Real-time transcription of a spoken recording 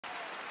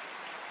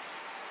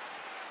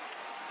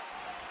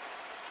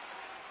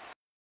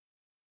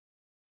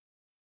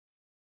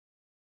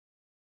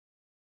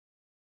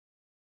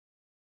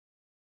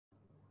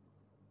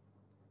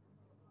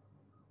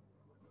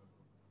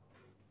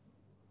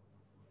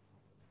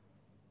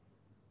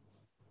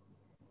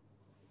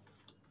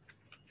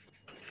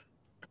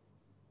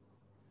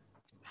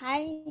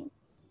Hi.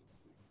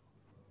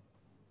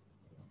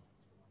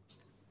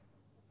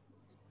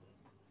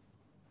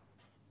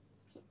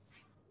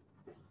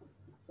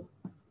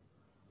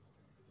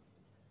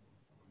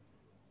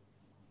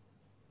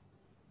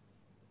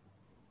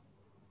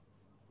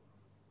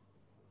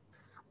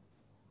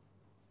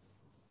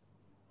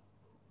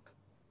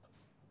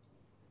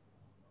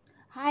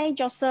 Hi,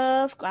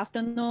 Joseph. Good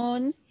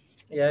afternoon.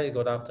 Yeah,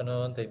 good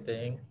afternoon, Ting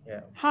Ting.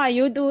 Yeah, How are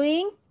you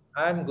doing?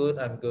 I'm good.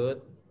 I'm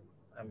good.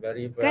 I'm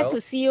very Glad well.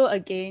 to see you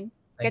again.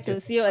 Glad Thank you to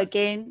so see you much.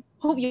 again.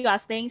 Hope you are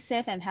staying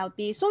safe and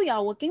healthy. So you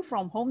are working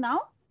from home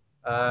now?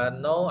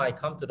 No, I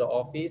come to the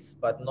office,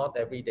 but not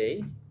every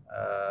day. I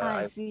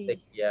I will take, see.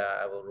 yeah,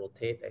 I will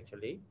rotate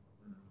actually.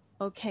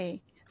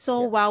 Okay.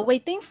 So Yeah, while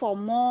waiting for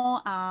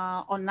more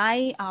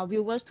online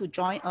viewers to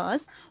join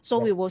us, so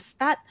yeah, we will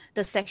start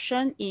the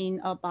section in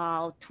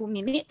about 2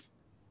 minutes.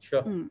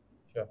 sure, Mm,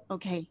 sure.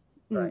 okay.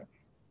 Mm. Right.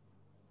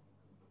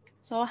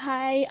 So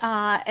hi,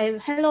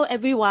 hello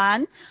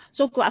everyone.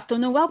 So good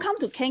afternoon. Welcome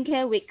to Can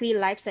Care Weekly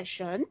Live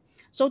session.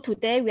 So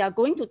today we are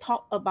going to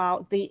talk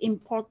about the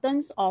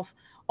importance of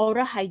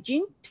oral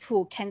hygiene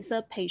to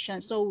cancer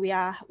patients. So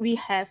we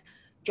have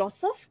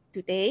Joseph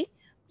today.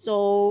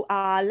 So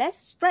let's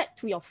spread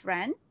to your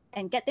friend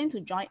and get them to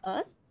join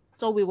us.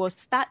 So we will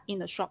start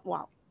in a short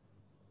while.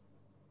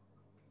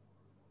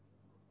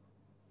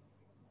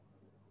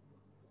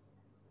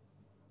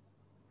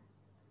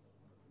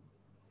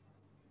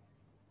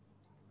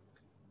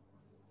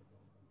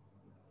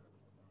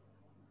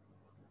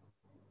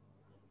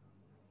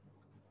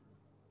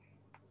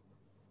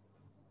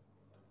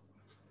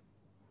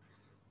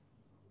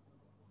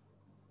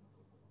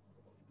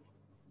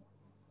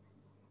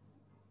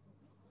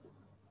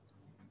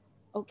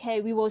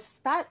 Okay, we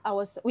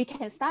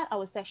can start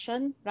our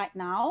session right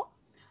now.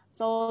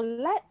 So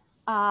let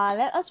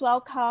us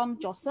welcome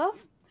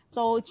Joseph.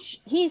 So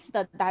he is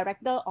the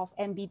director of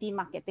MBD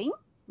Marketing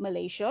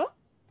Malaysia,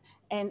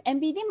 and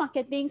MBD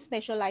Marketing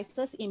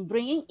specializes in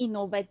bringing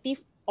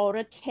innovative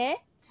oral care,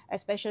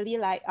 especially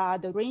like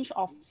the range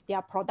of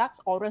their products,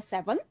 Oral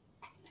 7,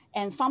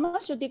 and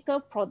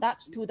pharmaceutical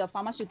products to the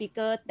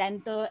pharmaceutical,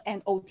 dental,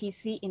 and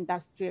OTC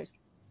industries.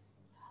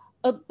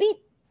 A bit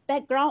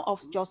background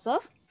of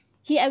Joseph.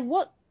 He had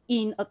worked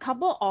in a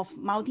couple of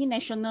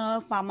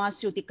multinational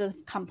pharmaceutical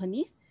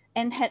companies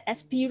and had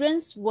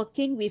experience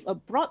working with a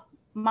broad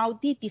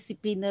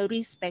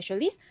multidisciplinary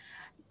specialist,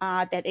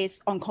 that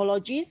is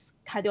oncologists,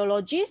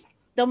 cardiologists,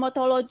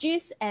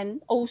 dermatologists, and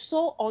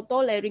also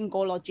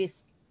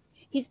otolaryngologists.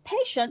 His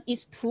passion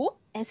is to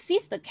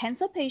assist the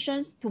cancer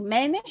patients to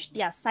manage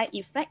their side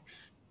effects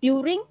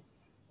during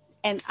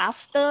and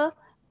after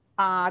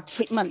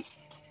treatment.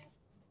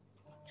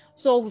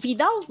 So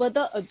without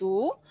further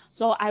ado,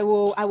 so I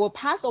will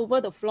pass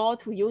over the floor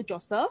to you,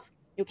 Joseph.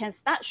 You can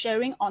start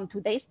sharing on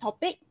today's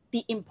topic,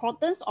 the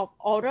importance of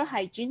oral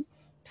hygiene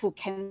to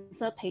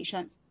cancer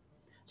patients.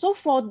 So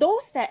for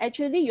those that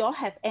actually you all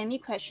have any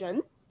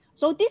question,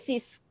 so this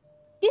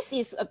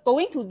is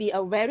going to be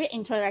a very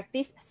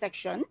interactive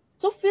section.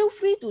 So feel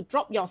free to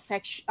drop your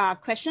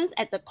questions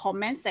at the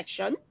comment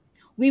section.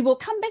 We will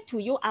come back to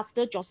you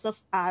after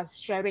Joseph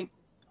sharing.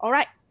 All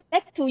right,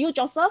 back to you,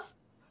 Joseph.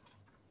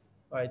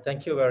 All right.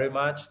 Thank you very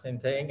much, Ting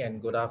Ting,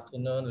 and good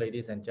afternoon,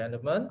 ladies and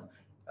gentlemen.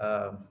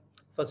 Um,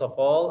 First of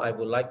all, I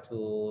would like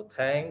to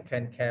thank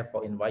CanCare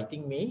for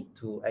inviting me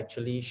to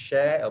actually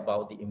share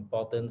about the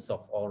importance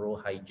of oral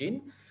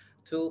hygiene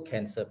to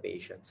cancer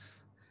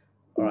patients.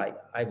 All right,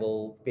 I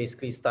will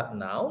basically start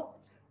now.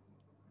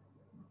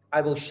 I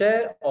will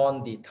share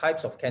on the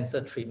types of cancer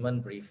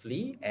treatment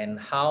briefly and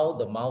how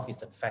the mouth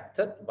is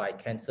affected by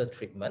cancer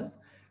treatment.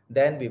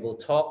 Then we will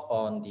talk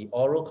on the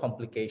oral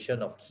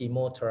complication of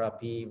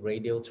chemotherapy,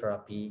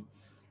 radiotherapy.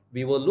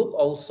 We will look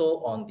also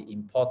on the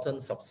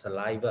importance of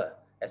saliva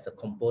as a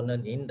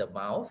component in the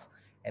mouth.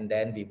 And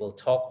then we will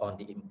talk on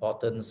the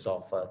importance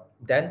of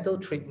dental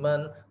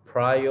treatment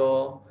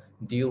prior,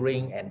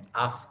 during, and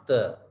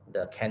after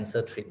the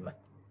cancer treatment.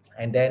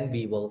 And then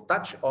we will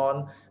touch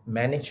on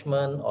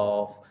management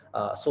of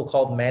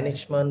so-called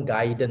management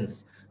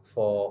guidance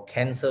for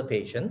cancer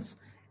patients.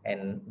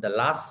 And the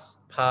last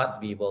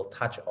part, we will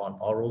touch on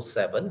oral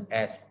 7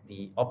 as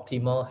the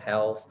optimal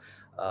health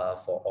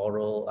for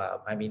oral,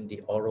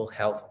 the oral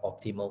health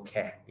optimal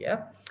care.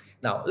 Yeah.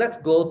 Now let's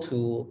go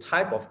to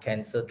type of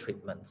cancer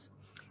treatments.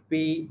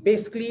 We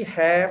basically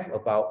have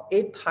about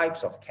 8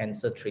 types of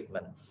cancer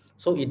treatment.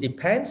 So it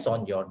depends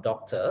on your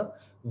doctor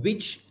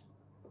which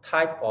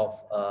type of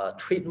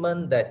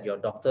treatment that your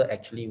doctor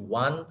actually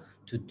want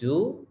to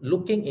do,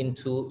 looking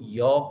into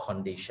your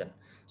condition.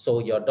 So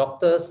your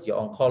doctors, your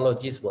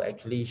oncologists will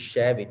actually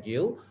share with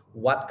you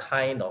what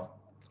kind of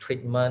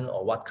treatment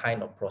or what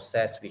kind of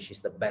process which is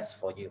the best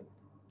for you.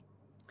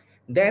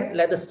 Then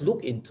let us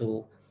look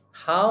into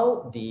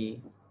how the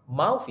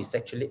mouth is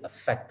actually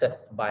affected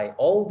by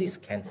all this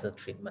cancer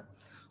treatment.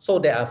 So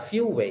there are a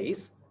few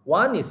ways.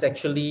 One is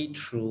actually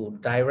through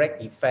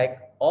direct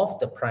effect of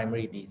the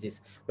primary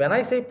disease. When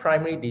I say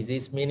primary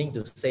disease, meaning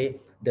to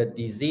say the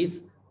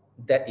disease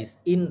that is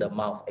in the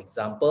mouth.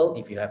 Example,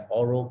 if you have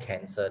oral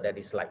cancer, that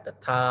is like the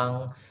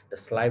tongue, the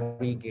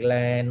salivary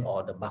gland,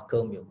 or the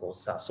buccal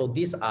mucosa. So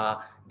these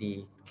are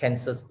the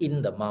cancers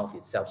in the mouth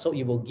itself. So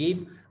it will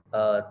give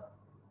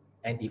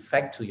an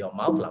effect to your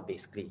mouth,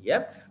 basically.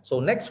 Yeah. So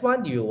next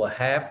one, you will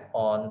have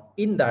on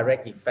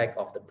indirect effect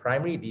of the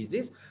primary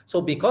disease.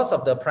 So because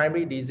of the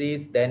primary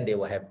disease, then they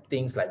will have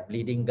things like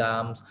bleeding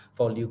gums.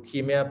 For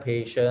leukemia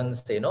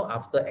patients,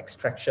 after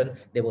extraction,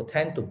 they will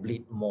tend to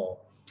bleed more.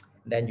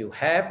 Then you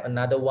have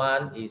another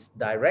one is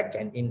direct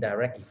and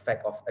indirect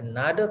effect of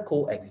another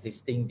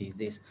coexisting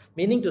disease,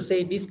 meaning to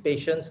say these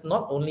patients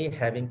not only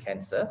having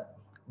cancer,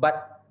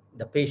 but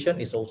the patient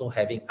is also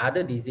having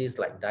other disease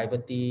like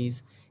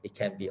diabetes. It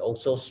can be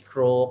also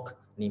stroke,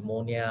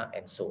 pneumonia,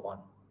 and so on.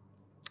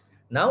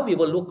 Now we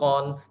will look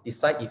on the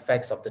side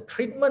effects of the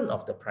treatment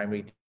of the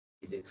primary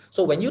disease.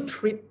 So when you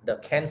treat the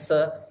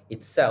cancer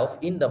itself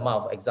in the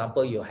mouth,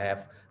 example, you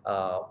have,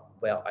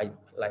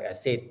 like I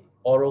said,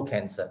 oral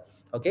cancer.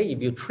 Okay,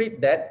 if you treat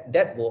that,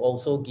 that will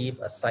also give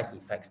a side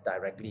effects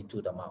directly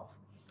to the mouth.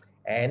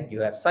 And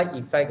you have side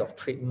effect of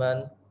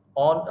treatment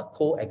on a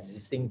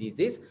coexisting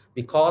disease.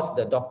 Because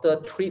the doctor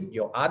treat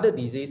your other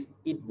disease,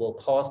 it will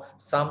cause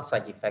some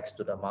side effects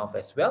to the mouth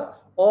as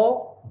well,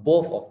 or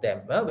both of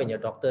them. When your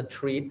doctor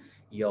treat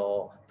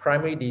your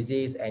primary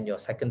disease and your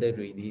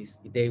secondary disease,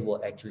 they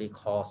will actually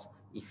cause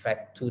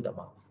effect to the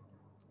mouth.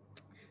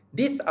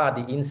 These are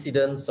the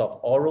incidents of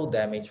oral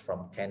damage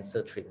from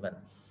cancer treatment.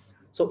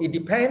 So it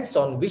depends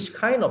on which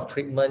kind of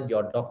treatment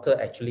your doctor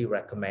actually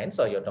recommends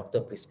or your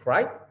doctor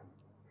prescribe.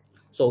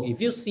 So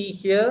if you see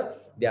here,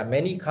 there are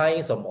many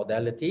kinds of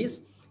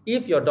modalities.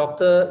 If your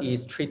doctor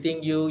is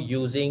treating you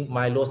using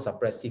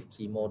myelosuppressive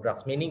chemo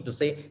drugs, meaning to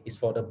say it's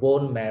for the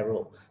bone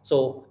marrow,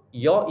 so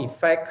your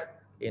effect,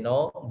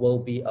 will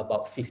be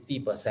about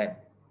 50%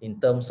 in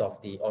terms of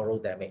the oral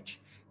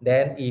damage.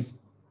 Then if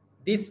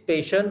this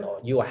patient or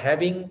you are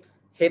having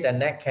head and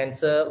neck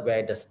cancer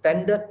where the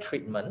standard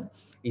treatment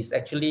is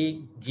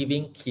actually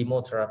giving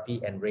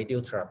chemotherapy and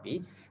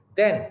radiotherapy,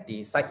 then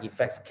the side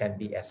effects can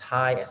be as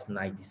high as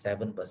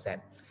 97%.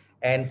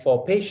 And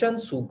for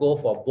patients who go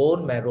for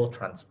bone marrow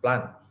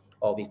transplant,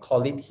 or we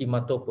call it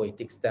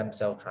hematopoietic stem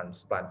cell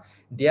transplant,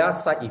 their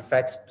side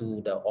effects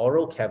to the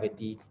oral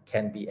cavity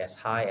can be as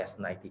high as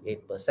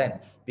 98%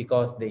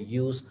 because they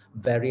use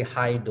very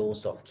high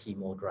dose of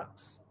chemo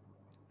drugs.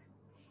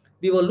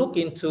 We will look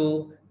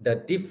into the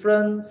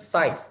different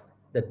sites,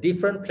 the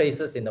different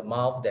places in the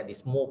mouth that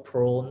is more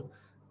prone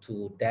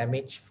to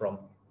damage from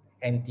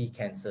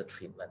anti-cancer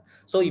treatment.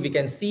 So if you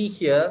can see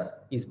here,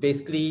 is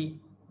basically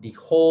the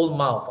whole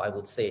mouth, I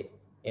would say,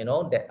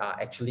 that are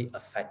actually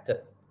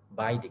affected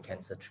by the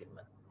cancer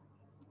treatment.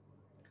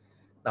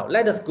 Now,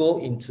 let us go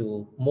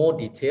into more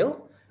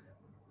detail,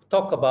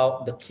 talk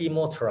about the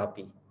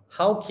chemotherapy,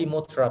 how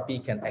chemotherapy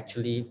can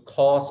actually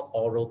cause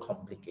oral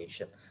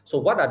complication. So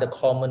what are the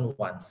common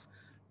ones?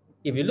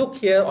 If you look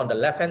here on the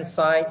left-hand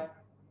side,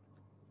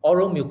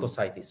 oral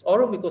mucositis.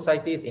 Oral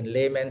mucositis, in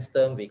layman's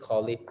term, we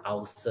call it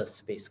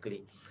ulcers,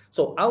 basically.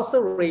 So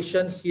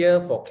ulceration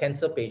here for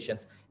cancer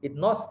patients, it's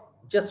not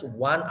just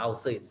one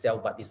ulcer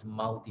itself, but it's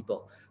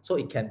multiple. So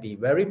it can be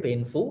very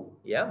painful.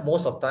 Yeah,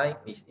 most of the time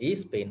it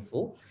is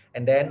painful.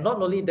 And then not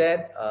only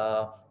that,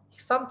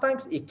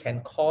 sometimes it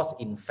can cause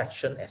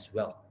infection as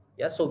well.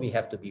 Yeah, so we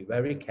have to be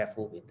very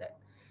careful with that.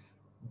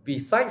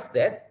 Besides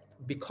that,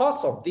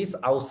 because of this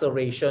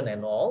ulceration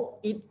and all,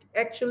 it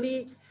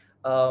actually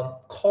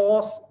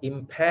cause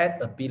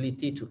impaired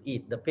ability to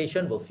eat. The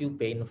patient will feel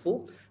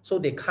painful, so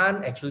they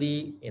can't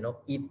actually,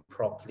 eat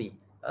properly.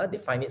 They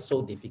find it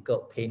so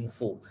difficult,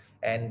 painful.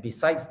 And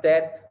besides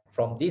that,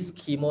 from this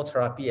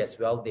chemotherapy as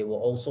well, they will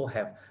also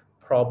have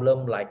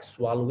problem like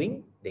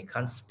swallowing. They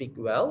can't speak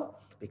well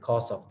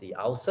because of the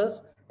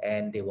ulcers,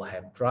 and they will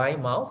have dry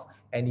mouth.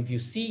 And if you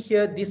see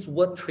here, this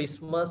word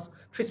trismus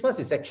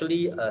is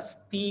actually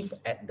stiff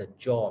at the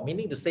jaw,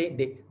 meaning to say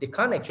they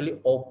can't actually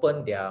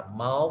open their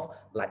mouth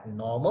like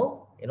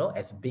normal,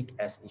 as big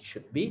as it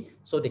should be.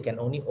 So they can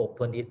only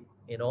open it,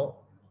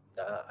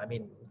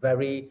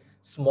 very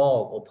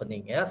small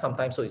opening. Yeah,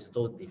 sometimes so it's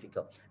so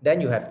difficult.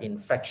 Then you have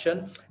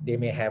infection. They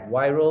may have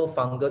viral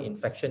fungal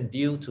infection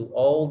due to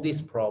all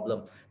these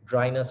problems.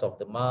 Dryness of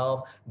the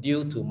mouth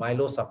due to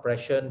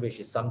myelosuppression, which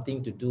is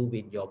something to do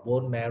with your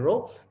bone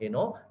marrow,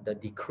 the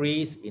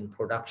decrease in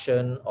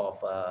production of,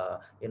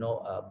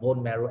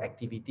 bone marrow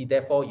activity.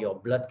 Therefore, your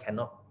blood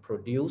cannot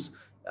produce,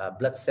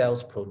 blood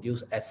cells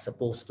produce as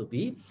supposed to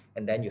be.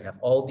 And then you have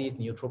all these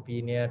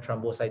neutropenia,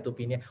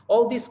 thrombocytopenia.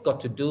 All this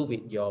got to do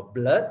with your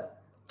blood,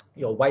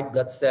 your white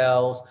blood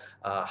cells,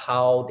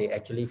 how they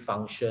actually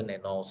function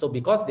and all. So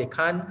because they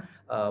can't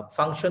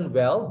function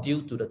well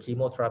due to the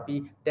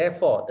chemotherapy,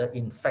 therefore the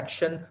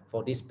infection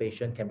for this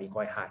patient can be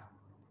quite high.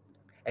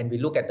 And we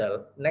look at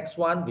the next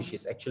one, which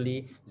is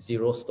actually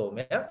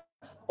xerostomia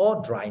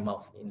or dry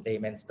mouth, in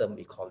layman's term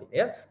we call it.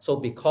 Yeah. So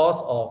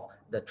because of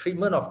the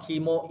treatment of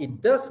chemo,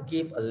 it does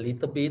give a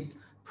little bit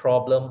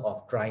problem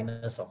of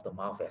dryness of the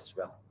mouth as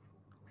well.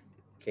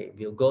 Okay,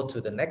 we'll go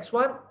to the next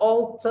one,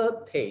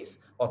 altered taste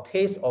or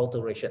taste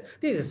alteration.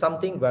 This is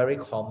something very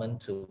common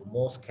to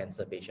most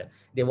cancer patients.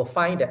 They will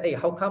find that, hey,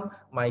 how come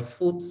my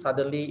food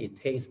suddenly it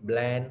tastes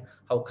bland?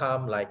 How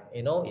come like,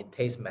 it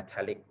tastes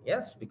metallic?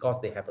 Yes, because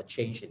they have a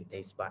change in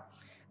taste bud.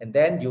 And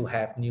then you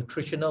have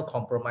nutritional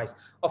compromise.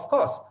 Of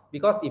course,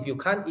 because if you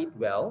can't eat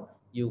well,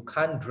 you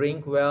can't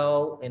drink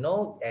well,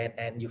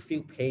 and you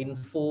feel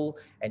painful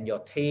and your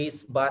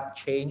taste bud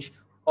change.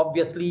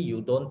 Obviously,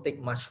 you don't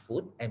take much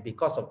food, and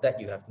because of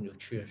that, you have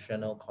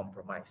nutritional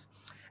compromise.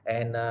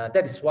 And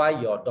that is why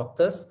your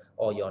doctors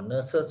or your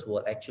nurses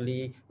will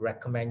actually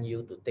recommend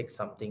you to take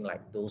something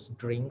like those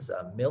drinks,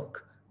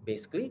 milk,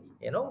 basically,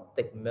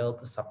 take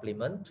milk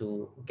supplement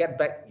to get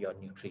back your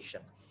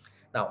nutrition.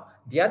 Now,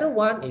 the other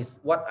one is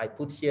what I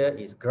put here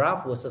is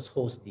graft versus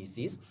host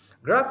disease.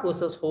 Graft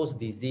versus host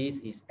disease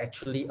is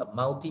actually a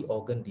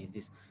multi-organ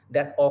disease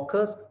that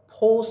occurs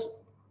post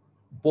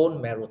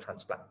bone marrow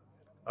transplant.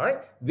 All right,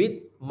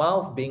 with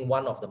mouth being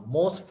one of the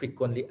most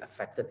frequently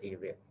affected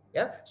area.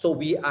 Yeah,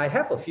 so I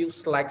have a few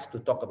slides to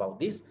talk about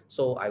this,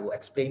 so I will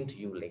explain to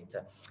you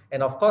later.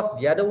 And of course,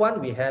 the other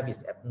one we have is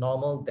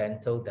abnormal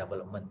dental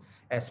development,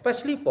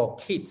 especially for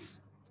kids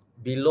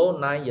below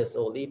 9 years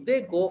old. If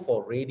they go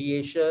for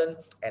radiation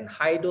and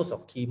high dose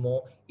of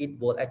chemo, it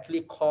will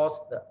actually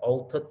cause the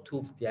altered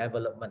tooth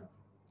development.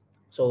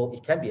 So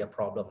it can be a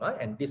problem,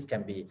 and this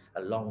can be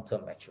a long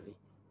term actually.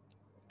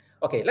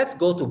 Okay, let's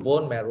go to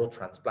bone marrow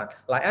transplant.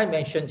 Like I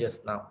mentioned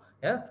just now,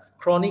 yeah,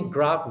 chronic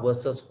graft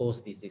versus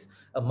host disease,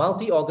 a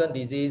multi-organ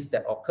disease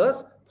that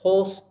occurs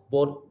post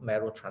bone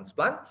marrow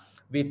transplant,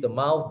 with the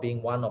mouth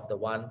being one of the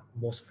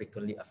most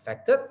frequently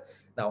affected.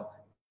 Now,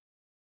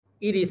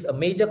 it is a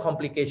major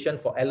complication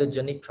for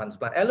allogenic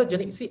transplant.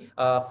 Allogenic,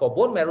 for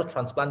bone marrow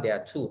transplant, there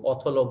are two,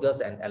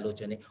 autologous and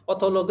allogenic.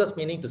 Autologous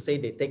meaning to say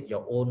they take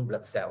your own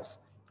blood cells,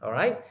 all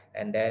right?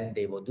 And then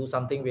they will do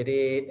something with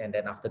it, and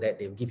then after that,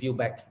 they'll give you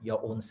back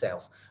your own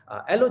cells.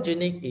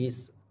 Allogenic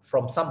is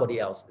from somebody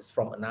else, it's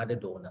from another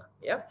donor,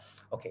 yeah?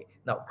 Okay,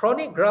 now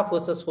chronic graft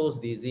versus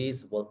host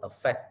disease will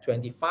affect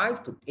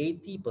 25 to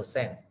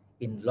 80%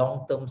 in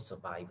long-term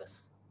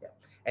survivors, yeah?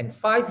 And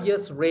 5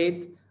 years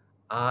rate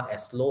are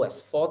as low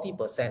as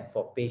 40%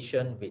 for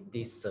patients with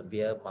this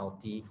severe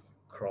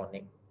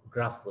multi-chronic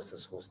graft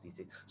versus host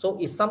disease. So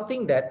it's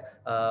something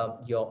that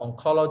your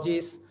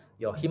oncologist,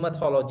 your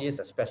hematologist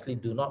especially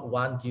do not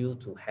want you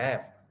to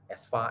have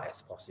as far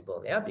as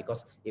possible, yeah,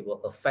 because it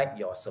will affect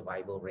your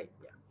survival rate.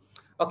 Yeah.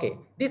 Okay,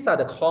 these are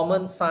the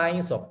common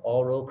signs of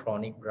oral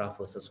chronic graft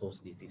versus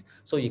host disease.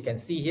 So you can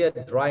see here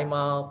dry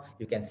mouth,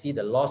 you can see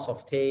the loss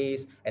of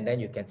taste, and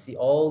then you can see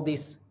all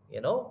this,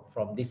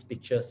 from these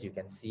pictures, you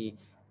can see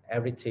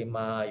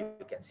erythema,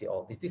 you can see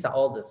all this. These are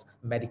all the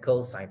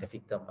medical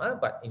scientific term,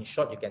 but in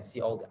short, you can see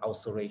all the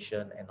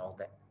ulceration and all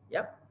that.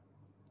 Yep.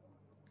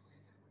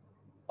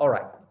 All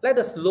right, let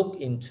us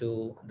look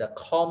into the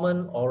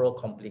common oral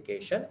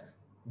complication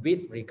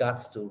with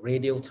regards to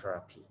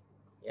radiotherapy.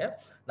 Yeah.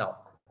 Now,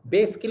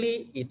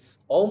 basically, it's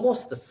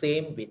almost the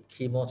same with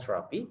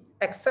chemotherapy,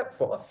 except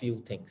for a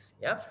few things.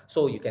 Yeah.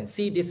 So you can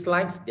see these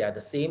slides, they are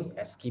the same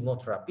as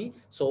chemotherapy,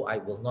 so I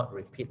will not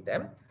repeat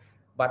them.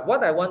 But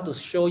what I want to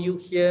show you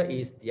here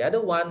is the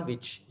other one,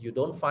 which you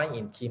don't find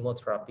in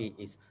chemotherapy,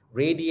 is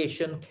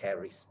radiation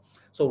caries.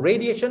 So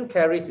radiation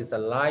caries is a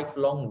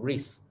lifelong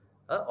risk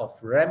of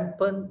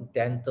rampant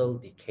dental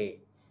decay.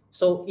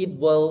 So it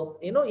will,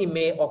 it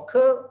may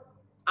occur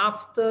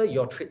after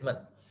your treatment.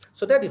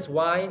 So that is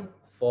why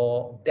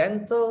for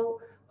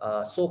dental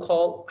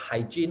so-called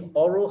hygiene,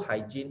 oral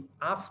hygiene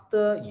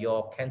after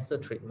your cancer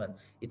treatment,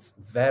 it's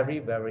very,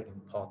 very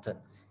important.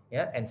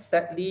 Yeah, and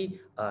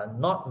sadly,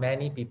 not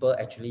many people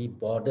actually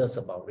bothers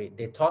about it.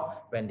 They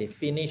thought when they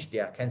finish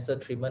their cancer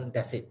treatment,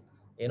 that's it.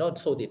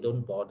 So they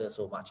don't bother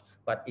so much.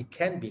 But it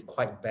can be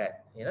quite bad,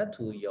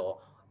 to your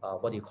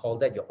what do you call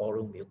that, your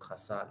oral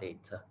mucosa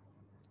later.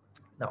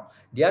 Now,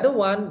 the other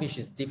one, which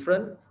is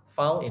different,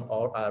 found in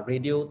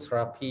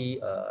radiotherapy,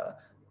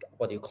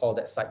 what do you call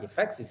that, side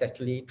effects, is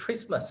actually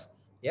trismus,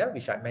 yeah,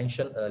 which I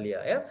mentioned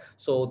earlier, yeah.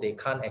 So they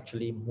can't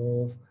actually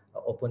move,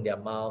 open their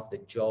mouth, the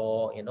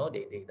jaw,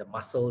 the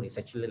muscle is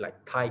actually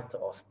like tight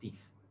or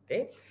stiff,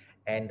 okay.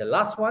 And the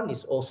last one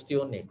is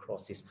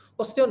osteonecrosis.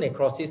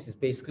 Osteonecrosis is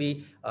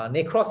basically,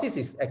 necrosis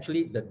is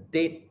actually the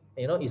dead,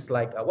 it's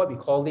like what we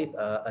call it,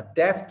 a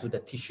death to the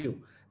tissue.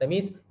 That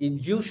means it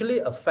usually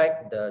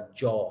affects the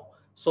jaw.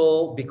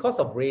 So because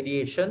of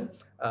radiation,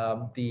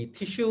 the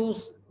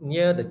tissues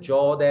near the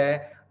jaw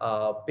there,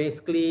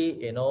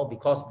 basically,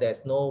 because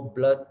there's no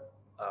blood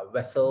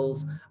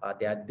vessels,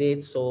 they are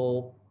dead,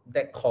 so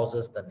that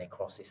causes the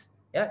necrosis.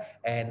 Yeah,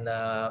 and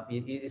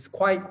it is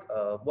quite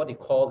what you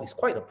call, it's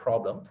quite a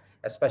problem,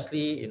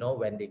 especially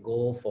when they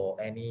go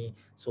for any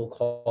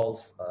so-called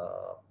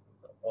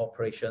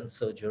operation,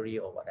 surgery,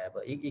 or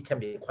whatever. It can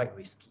be quite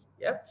risky.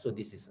 Yeah, so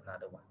this is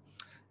another one.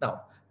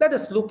 Now, let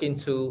us look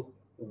into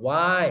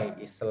why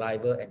is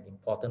saliva an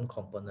important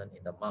component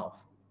in the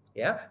mouth.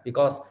 Yeah,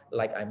 because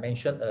like I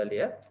mentioned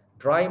earlier,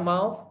 dry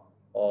mouth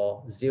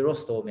or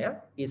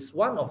xerostomia is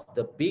one of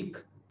the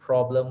big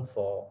problem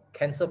for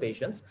cancer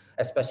patients,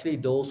 especially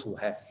those who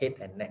have head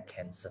and neck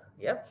cancer.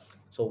 Yeah.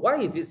 So why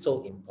is it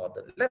so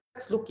important?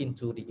 Let's look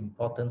into the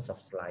importance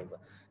of saliva.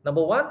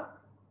 Number one,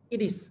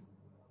 it is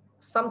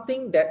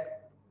something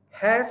that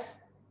has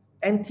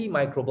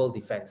antimicrobial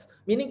defense,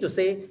 meaning to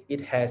say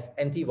it has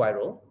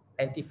antiviral,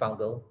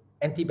 antifungal,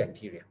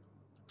 antibacterial.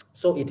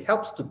 So it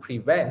helps to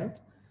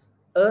prevent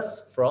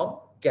us from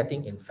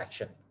getting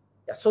infection.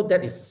 Yeah, so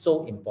that is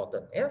so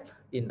important, yeah,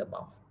 in the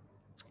mouth.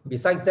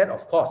 Besides that,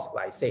 of course,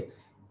 like I said,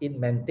 it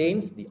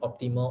maintains the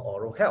optimal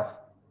oral health.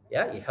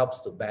 Yeah, it helps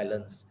to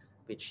balance,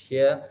 which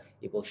here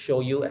it will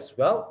show you as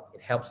well.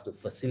 It helps to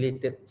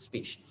facilitate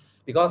speech.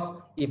 Because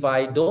if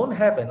I don't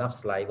have enough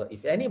saliva,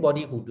 if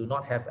anybody who do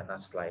not have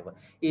enough saliva,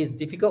 it is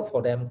difficult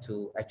for them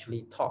to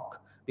actually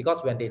talk.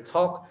 Because when they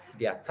talk,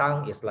 their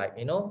tongue is like,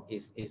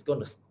 is going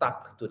to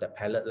stuck to the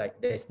palate,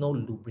 like there's no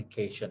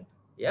lubrication.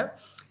 Yeah.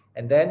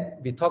 And then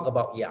we talk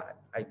about,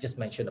 I just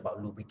mentioned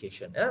about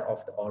lubrication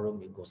of the oral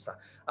mucosa.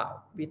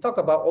 We talk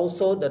about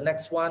also the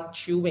next one,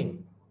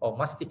 chewing or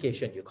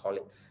mastication, you call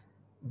it.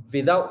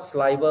 Without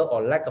saliva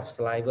or lack of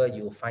saliva,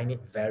 you will find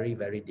it very,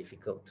 very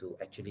difficult to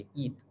actually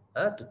eat,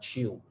 to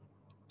chew.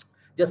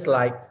 Just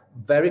like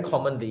very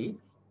commonly,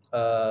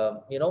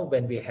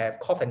 when we have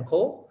cough and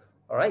cold,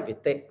 all right, we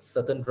take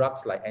certain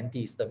drugs like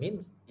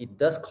antihistamines, it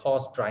does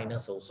cause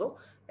dryness also.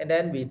 And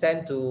then we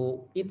tend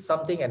to eat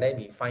something and then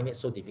we find it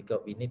so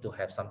difficult. We need to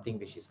have something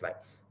which is like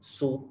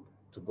soup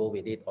to go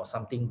with it or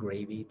something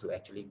gravy to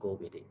actually go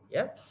with it.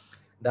 Yeah.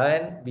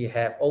 Then we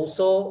have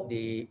also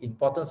the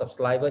importance of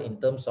saliva in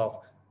terms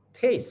of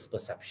taste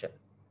perception.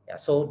 Yeah.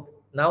 So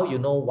now you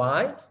know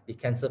why the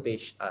cancer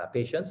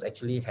patients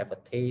actually have a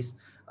taste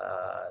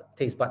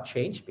bud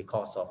change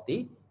because of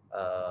the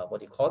what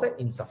do you call that,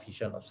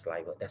 insufficient of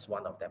saliva. That's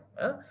one of them.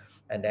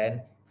 And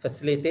then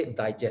facilitate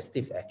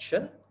digestive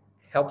action,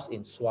 helps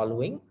in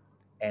swallowing,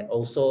 and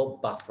also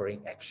buffering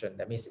action.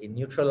 That means it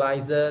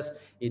neutralizes,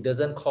 it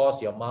doesn't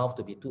cause your mouth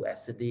to be too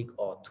acidic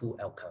or too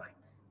alkaline.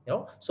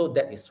 So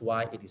that is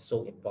why it is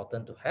so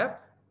important to have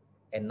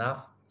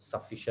enough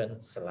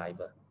sufficient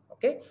saliva.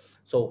 Okay,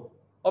 so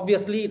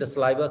obviously the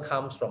saliva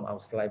comes from our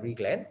salivary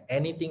gland.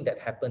 Anything that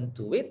happened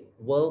to it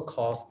will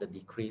cause the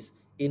decrease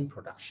in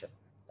production.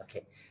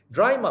 Okay,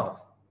 dry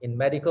mouth in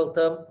medical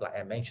term, like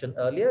I mentioned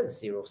earlier,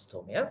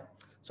 xerostomia.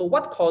 So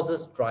what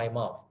causes dry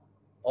mouth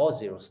or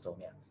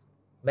xerostomia?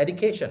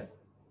 Medication.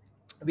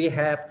 We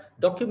have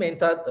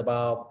documented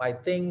about, I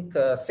think,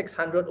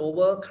 600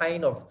 over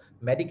kind of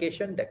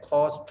medication that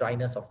cause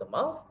dryness of the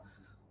mouth.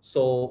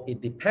 So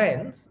it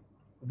depends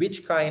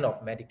which kind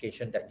of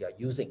medication that you're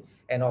using.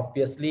 And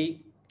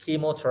obviously,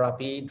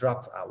 chemotherapy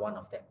drugs are one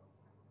of them.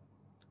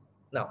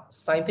 Now,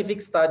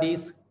 scientific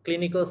studies,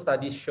 clinical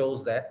studies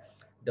shows that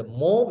the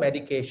more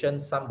medication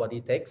somebody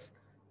takes,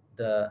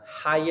 the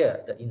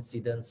higher the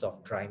incidence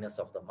of dryness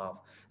of the mouth.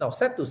 Now,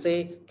 sad to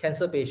say,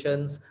 cancer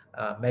patients,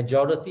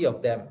 majority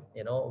of them,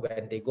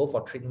 when they go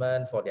for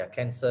treatment for their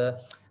cancer,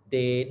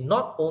 they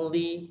not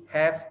only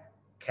have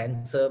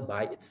cancer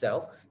by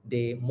itself,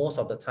 they most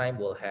of the time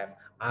will have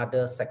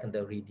other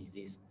secondary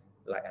disease.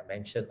 Like I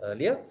mentioned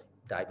earlier,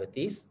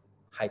 diabetes,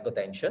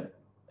 hypertension,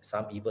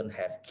 some even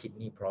have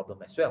kidney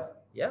problem as well.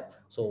 Yeah,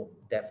 so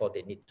therefore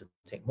they need to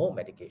take more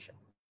medication.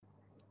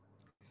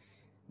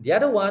 The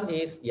other one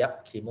is,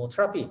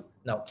 chemotherapy.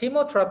 Now,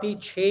 chemotherapy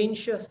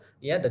changes,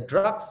 the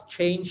drugs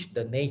change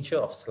the nature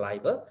of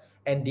saliva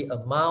and the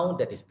amount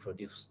that is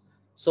produced.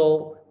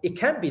 So it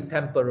can be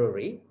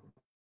temporary.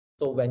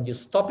 So when you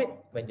stop it,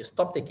 when you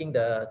stop taking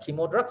the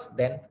chemo drugs,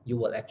 then you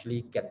will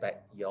actually get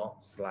back your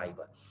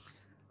saliva.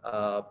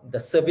 The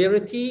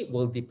severity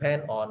will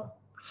depend on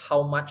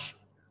how much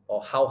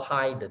or how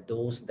high the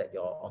dose that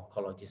your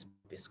oncologist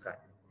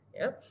prescribed.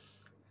 Yeah.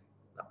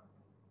 Now,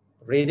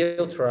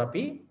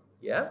 radiotherapy.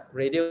 Yeah,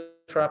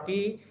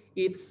 radiotherapy,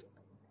 it's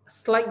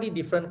slightly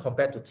different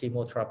compared to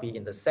chemotherapy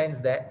in the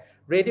sense that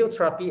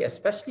radiotherapy,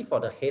 especially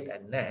for the head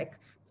and neck,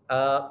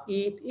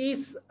 it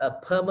is a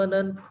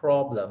permanent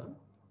problem,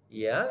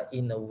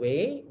 in a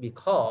way,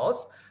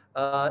 because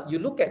you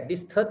look at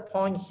this third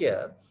point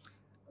here,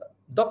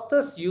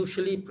 doctors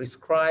usually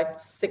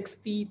prescribe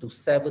 60 to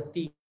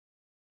 70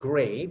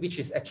 gray, which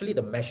is actually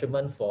the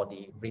measurement for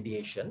the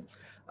radiation,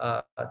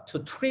 to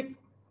treat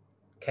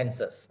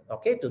cancers,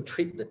 okay, to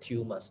treat the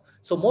tumors.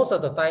 So most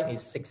of the time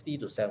is 60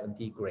 to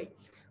 70 gray.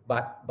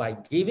 But by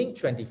giving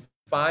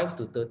 25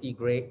 to 30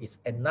 gray is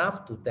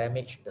enough to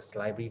damage the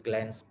salivary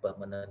glands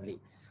permanently.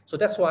 So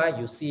that's why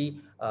you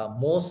see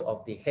most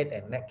of the head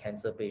and neck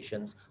cancer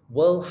patients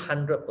will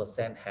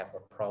 100% have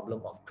a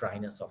problem of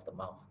dryness of the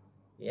mouth.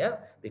 Yeah,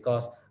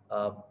 because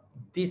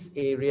this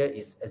area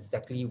is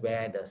exactly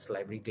where the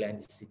salivary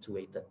gland is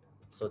situated.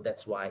 So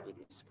that's why it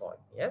is spoiled.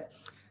 Yeah.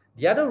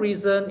 The other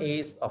reason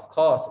is, of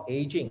course,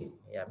 aging.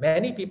 Yeah,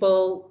 many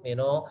people,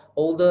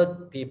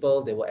 older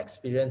people, they will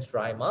experience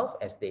dry mouth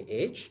as they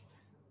age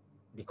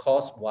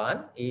because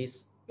one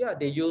is,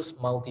 they use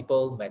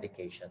multiple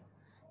medication.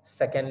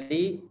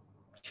 Secondly,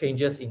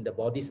 changes in the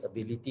body's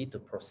ability to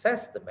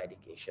process the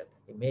medication.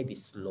 It may be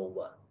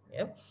slower.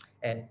 Yeah?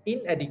 And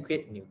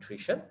inadequate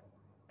nutrition,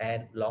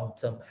 and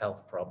long-term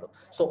health problem.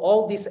 So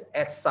all this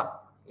adds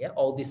up, yeah,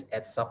 all this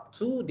adds up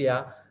to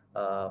their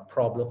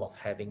problem of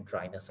having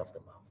dryness of the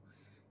mouth.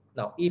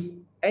 Now, if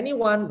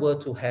anyone were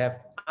to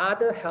have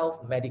other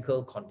health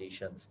medical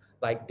conditions,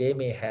 like they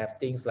may have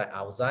things like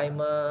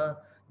Alzheimer,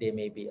 they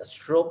may be a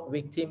stroke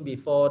victim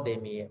before, they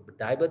may be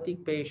a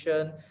diabetic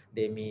patient,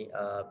 they may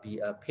be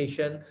a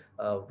patient,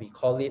 we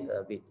call it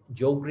with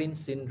Sjogren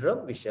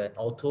syndrome, which is an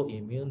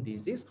autoimmune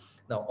disease.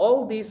 Now,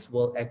 all these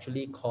will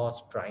actually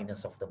cause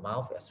dryness of the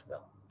mouth as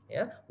well.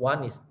 Yeah,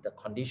 one is the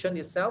condition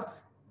itself.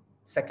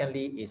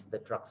 Secondly is the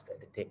drugs that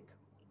they take.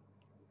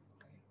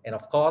 And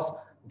of course,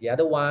 the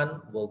other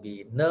one will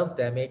be nerve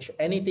damage.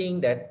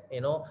 Anything that,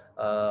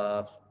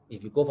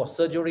 if you go for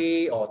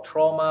surgery or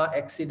trauma,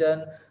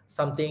 accident,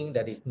 something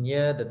that is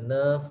near the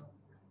nerve,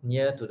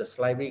 near to the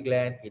salivary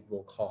gland, it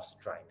will cause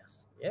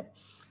dryness. Yeah.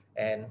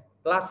 And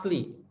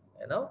lastly,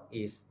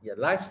 is your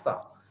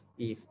lifestyle.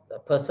 If a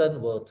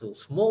person were to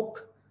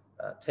smoke,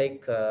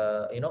 take,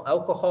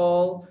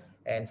 alcohol,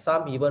 and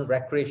some even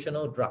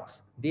recreational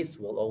drugs, this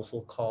will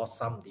also cause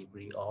some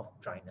degree of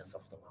dryness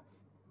of the mouth.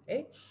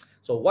 Okay.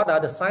 So what are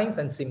the signs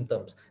and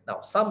symptoms?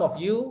 Now, some of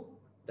you,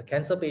 the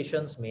cancer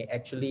patients, may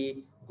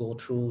actually go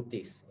through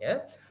this, yeah,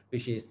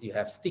 which is you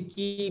have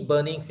sticky,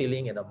 burning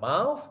feeling in the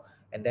mouth,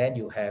 and then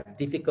you have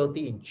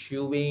difficulty in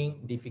chewing,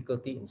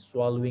 difficulty in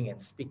swallowing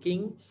and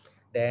speaking.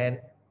 Then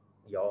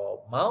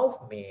your mouth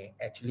may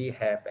actually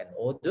have an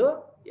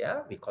odor,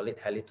 yeah, we call it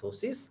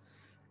halitosis,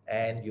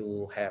 and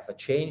you have a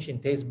change in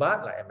taste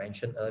bud, like I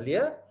mentioned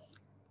earlier.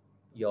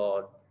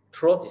 Your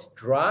throat is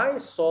dry,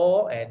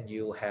 sore, and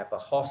you have a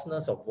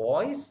hoarseness of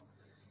voice,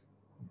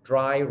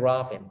 dry,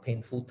 rough, and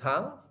painful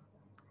tongue.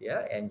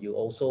 Yeah, and you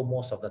also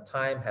most of the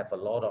time have a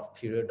lot of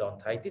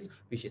periodontitis,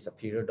 which is a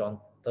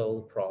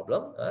periodontal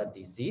problem,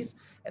 disease.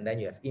 And then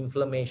you have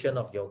inflammation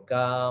of your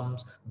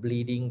gums,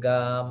 bleeding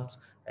gums,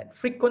 and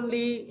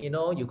frequently,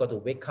 you got to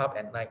wake up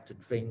at night to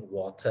drink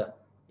water.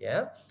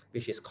 Yeah,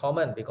 which is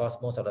common because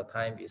most of the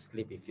time we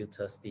sleep if you're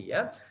thirsty.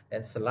 Yeah,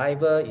 and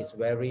saliva is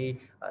very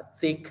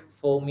thick,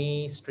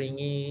 foamy,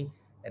 stringy.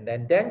 And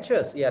then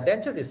dentures. Yeah,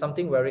 dentures is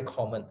something very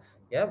common.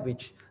 Yeah,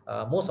 which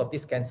most of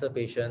these cancer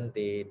patients,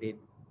 they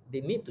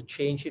need to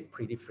change it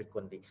pretty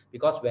frequently,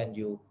 because when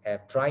you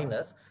have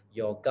dryness,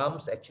 your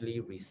gums actually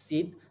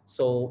recede,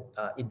 so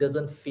it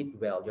doesn't fit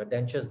well. Your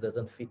dentures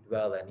doesn't fit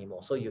well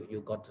anymore, so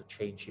you got to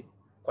change it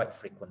quite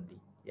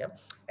frequently. Yeah,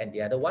 and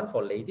the other one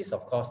for ladies,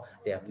 of course,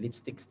 they have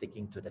lipstick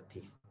sticking to the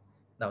teeth.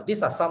 Now,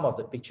 these are some of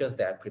the pictures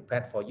that I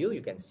prepared for you.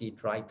 You can see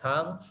dry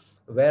tongue,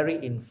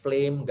 very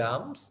inflamed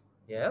gums.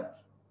 Yeah,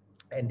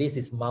 and this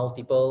is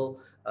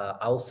multiple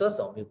ulcers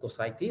or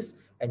mucositis.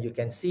 And you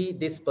can see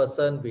this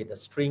person with a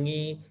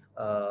stringy,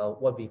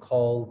 what we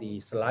call the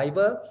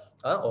saliva,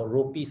 or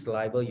ropey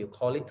saliva, you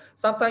call it.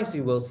 Sometimes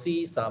you will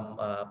see some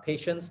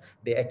patients,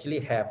 they actually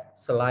have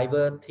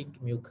saliva,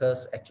 thick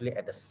mucus actually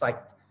at the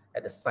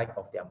side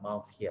of their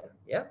mouth here.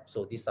 Yeah,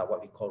 so these are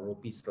what we call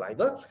ropey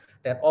saliva.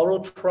 Then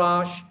oral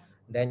thrush,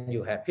 then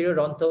you have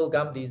periodontal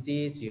gum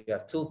disease, you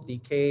have tooth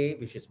decay,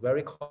 which is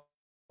very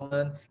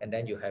common, and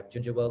then you have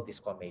gingival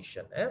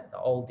desquamation.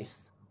 All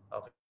this.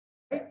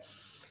 Okay.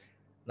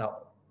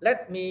 Now,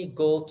 let me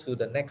go to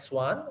the next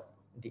one,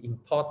 the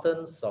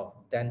importance of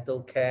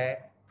dental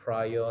care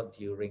prior,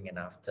 during, and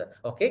after.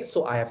 Okay,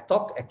 so I have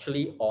talked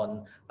actually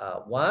on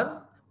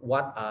one,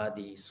 what are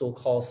the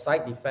so-called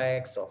side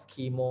effects of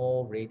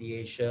chemo,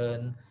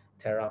 radiation,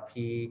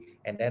 therapy,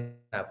 and then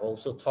I've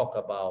also talked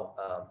about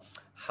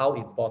how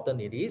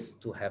important it is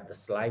to have the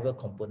saliva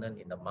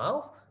component in the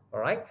mouth. All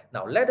right,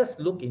 now let us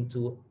look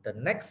into the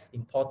next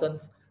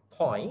important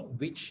point,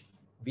 which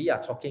we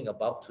are talking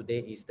about today,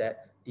 is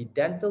that the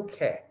dental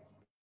care.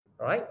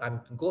 All right,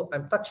 I'm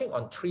touching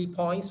on 3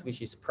 points,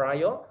 which is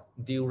prior,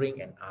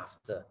 during, and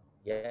after.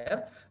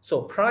 Yeah,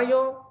 so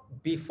prior,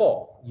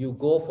 before you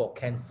go for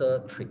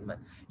cancer treatment,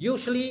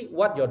 usually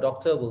what your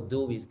doctor will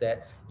do is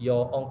that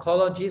your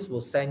oncologist will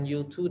send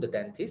you to the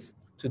dentist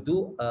to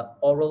do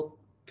oral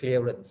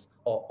clearance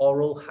or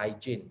oral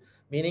hygiene,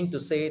 meaning to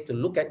say, to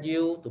look at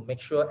you, to make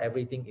sure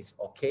everything is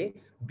okay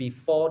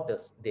before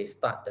they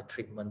start the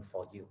treatment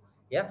for you.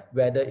 Yeah,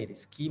 whether it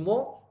is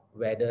chemo,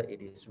 whether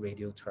it is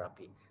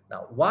radiotherapy.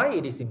 Now, why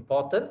it is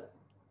important?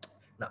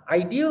 Now,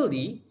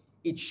 ideally,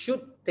 it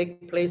should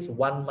take place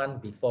 1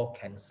 month before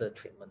cancer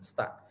treatment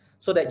start,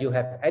 so that you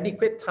have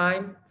adequate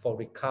time for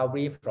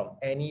recovery from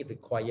any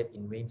required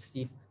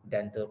invasive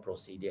dental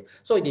procedure.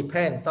 So it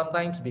depends.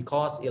 Sometimes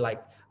because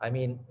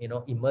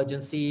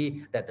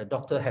emergency that the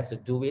doctor have to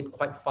do it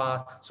quite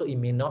fast, so it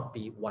may not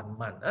be 1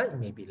 month. It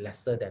may be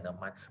lesser than a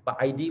month,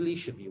 but ideally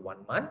should be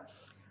 1 month.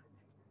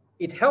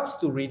 It helps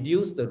to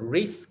reduce the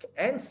risk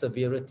and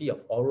severity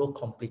of oral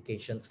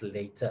complications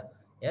later,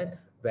 yeah,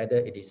 whether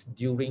it is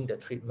during the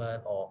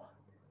treatment or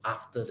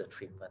after the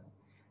treatment.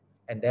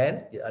 And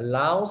then it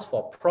allows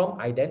for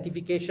prompt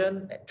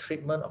identification and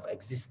treatment of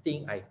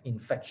existing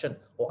infection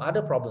or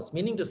other problems,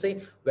 meaning to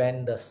say,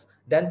 when the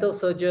dental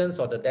surgeons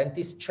or the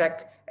dentist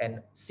check and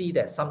see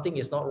that something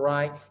is not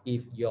right.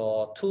 If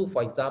your tooth,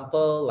 for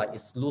example, like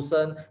it's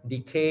loosened,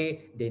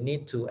 decay, they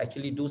need to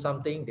actually do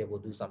something, they will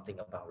do something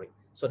about it.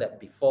 So that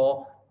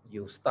before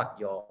you start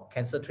your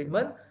cancer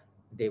treatment,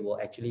 they will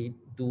actually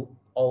do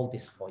all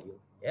this for you.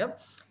 Yeah.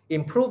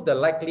 Improve the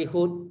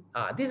likelihood.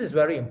 This is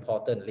very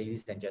important,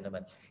 ladies and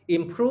gentlemen.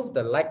 Improve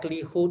the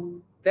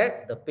likelihood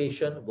that the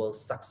patient will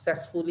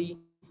successfully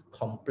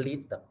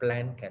complete the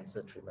planned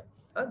cancer treatment.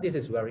 This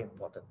is very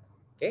important.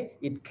 Okay,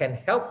 it can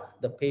help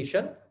the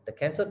patient, the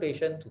cancer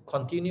patient, to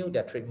continue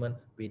their treatment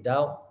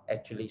without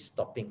actually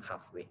stopping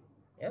halfway.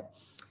 Yeah,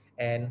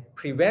 and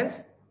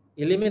prevents,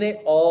 eliminate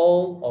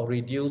all or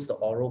reduce the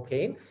oral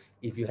pain.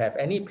 If you have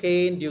any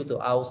pain due to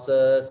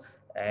ulcers,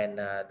 and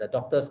the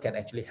doctors can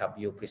actually help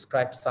you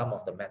prescribe some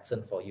of the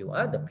medicine for you,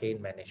 the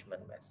pain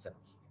management medicine.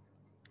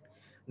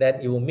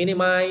 That you will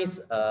minimize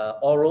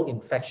oral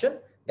infection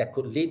that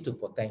could lead to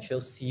potential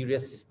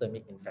serious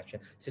systemic infection.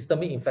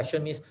 Systemic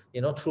infection means,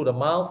 through the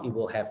mouth, it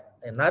will have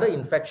another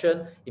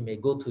infection. It may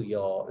go to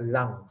your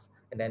lungs,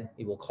 and then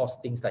it will cause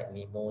things like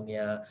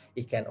pneumonia.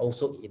 It can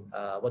also,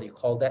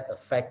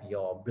 affect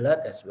your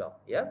blood as well.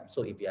 Yeah.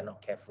 So if you are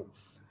not careful,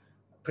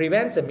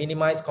 prevents and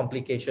minimize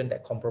complication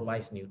that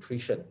compromise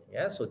nutrition.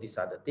 Yeah. So these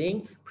are the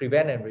things.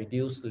 Prevent and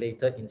reduce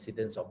later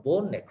incidence of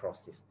bone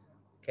necrosis.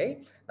 Okay.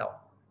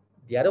 Now,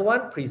 the other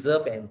one,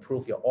 preserve and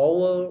improve your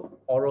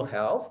oral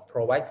health,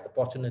 provides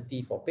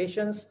opportunity for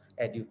patients'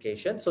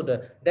 education. So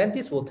the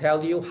dentist will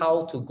tell you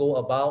how to go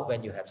about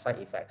when you have side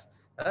effects.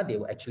 They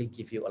will actually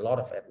give you a lot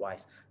of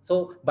advice.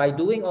 So by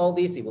doing all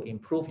this, it will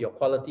improve your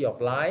quality of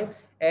life.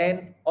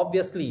 And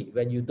obviously,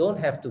 when you don't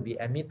have to be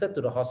admitted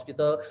to the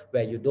hospital,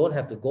 where you don't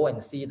have to go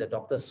and see the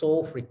doctor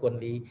so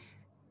frequently,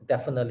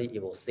 definitely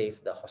it will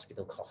save the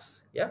hospital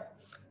costs. Yeah.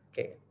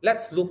 Okay,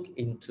 let's look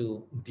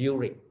into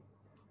during.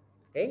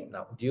 Okay,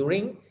 now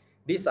during,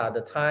 these are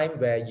the time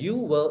where you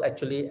will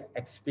actually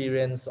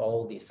experience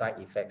all the side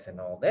effects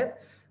and all that.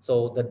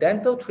 So the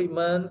dental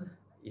treatment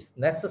is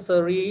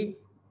necessary.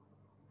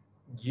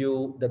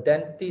 The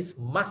dentist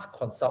must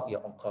consult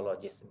your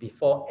oncologist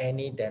before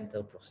any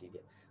dental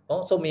procedure.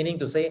 So meaning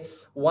to say,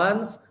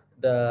 once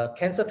the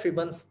cancer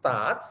treatment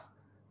starts,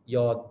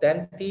 your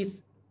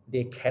dentist,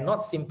 they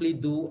cannot simply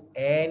do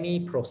any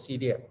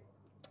procedure.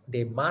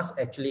 They must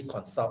actually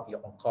consult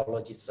your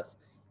oncologist first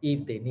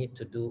if they need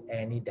to do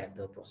any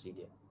dental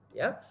procedure.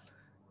 Yeah.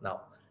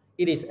 Now,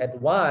 it is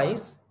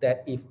advised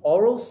that if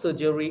oral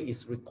surgery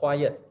is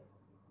required,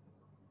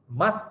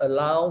 must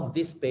allow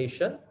this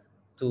patient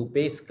to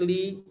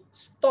basically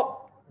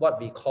stop what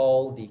we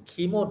call the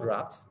chemo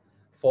drugs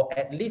for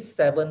at least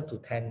 7 to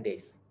 10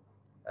 days.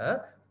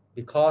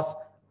 Because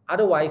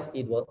otherwise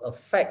it will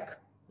affect,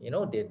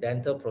 the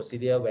dental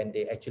procedure when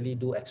they actually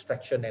do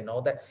extraction and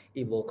all that.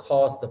 It will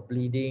cause the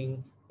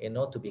bleeding,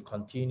 to be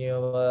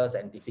continuous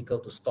and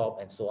difficult to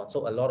stop and so on.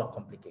 So a lot of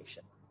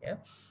complication. Yeah.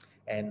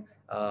 And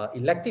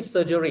elective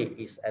surgery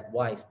is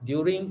advised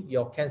during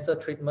your cancer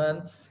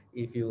treatment.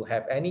 If you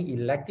have any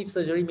elective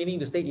surgery, meaning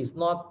to say it's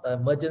not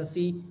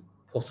emergency,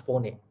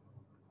 postpone it.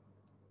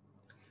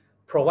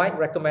 Provide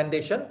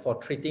recommendation for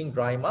treating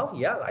dry mouth.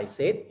 Yeah, like I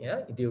said,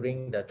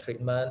 during the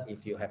treatment,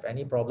 if you have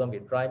any problem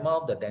with dry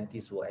mouth, the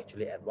dentist will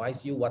actually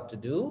advise you what to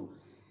do.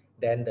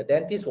 Then the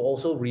dentist will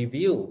also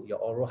review your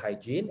oral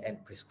hygiene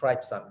and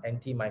prescribe some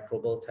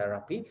antimicrobial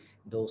therapy,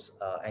 those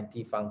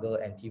antifungal,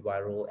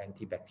 antiviral,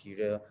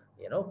 antibacterial,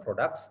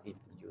 products if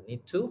you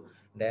need to.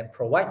 Then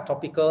provide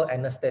topical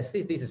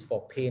anesthesia. This is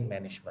for pain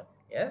management.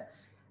 Yeah,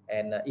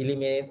 and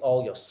eliminate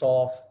all your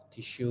soft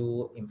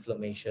tissue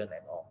inflammation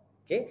and all.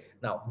 Okay.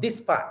 Now this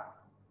part,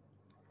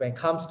 when it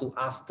comes to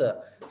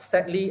after,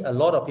 sadly, a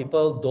lot of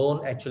people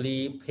don't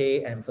actually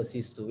pay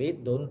emphasis to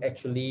it, don't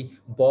actually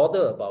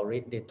bother about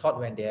it. They thought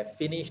when they have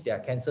finished their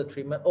cancer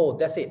treatment, oh,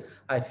 that's it,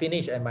 I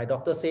finished, and my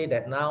doctor say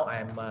that now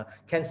I'm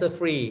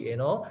cancer-free,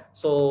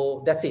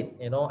 so that's it,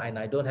 and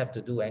I don't have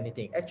to do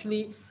anything.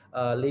 Actually,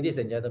 ladies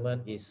and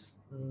gentlemen, is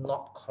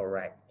not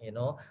correct.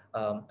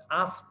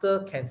 After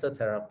cancer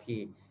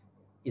therapy,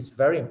 it's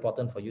very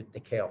important for you to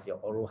take care of your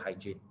oral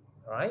hygiene.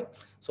 Right?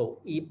 So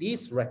it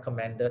is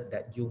recommended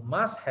that you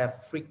must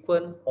have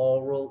frequent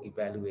oral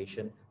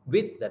evaluation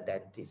with the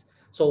dentist.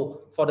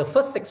 So for the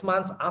first 6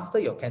 months after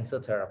your cancer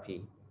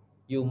therapy,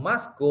 you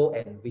must go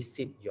and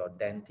visit your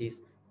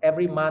dentist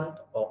every month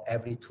or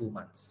every 2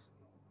 months.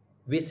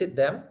 Visit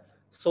them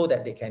so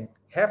that they can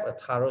have a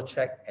thorough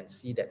check and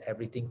see that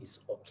everything is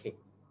okay.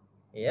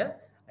 Yeah.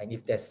 And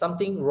if there's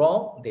something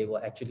wrong, they will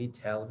actually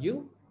tell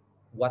you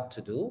what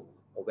to do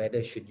or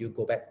whether should you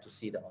go back to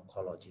see the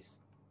oncologist.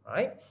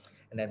 Right?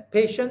 And then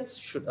patients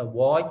should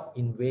avoid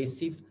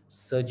invasive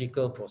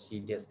surgical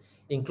procedures,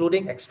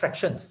 including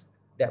extractions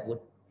that would,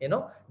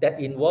 that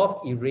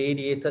involve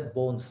irradiated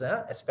bones,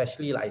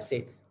 especially, like I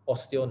said,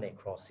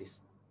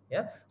 osteonecrosis.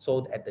 Yeah.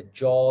 So at the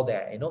jaw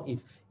there,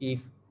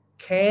 if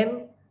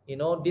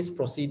this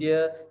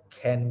procedure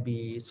can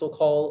be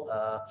so-called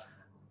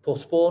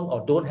postpone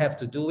or don't have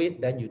to do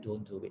it, then you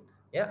don't do it.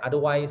 Yeah.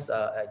 Otherwise,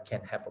 it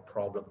can have a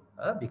problem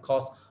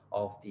because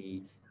of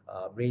the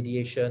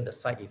radiation, the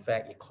side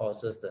effect, it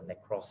causes the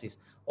necrosis,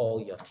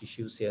 all your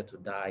tissues here to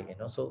die,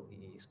 so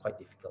it's quite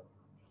difficult.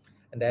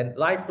 And then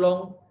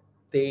lifelong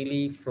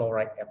daily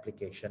fluoride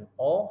application,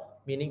 or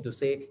meaning to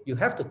say you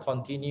have to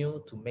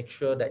continue to make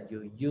sure that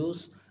you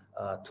use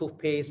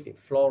toothpaste with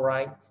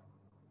fluoride.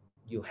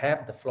 You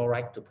have the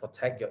fluoride to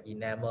protect your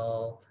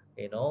enamel,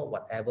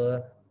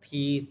 whatever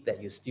teeth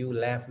that you still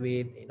left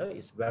with,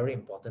 it's very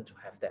important to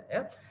have that.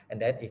 Yeah? And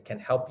then it can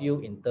help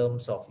you in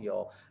terms of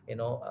your,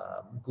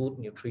 good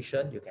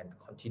nutrition. You can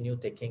continue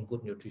taking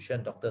good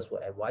nutrition. Doctors will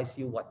advise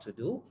you what to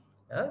do.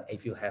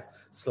 If you have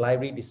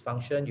salivary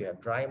dysfunction, you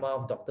have dry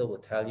mouth, doctor will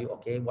tell you,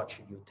 okay, what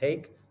should you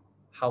take?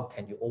 How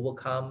can you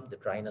overcome the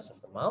dryness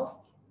of the mouth?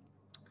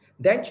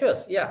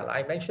 Dentures, yeah,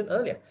 I mentioned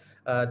earlier.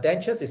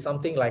 Dentures is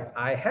something like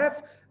I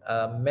have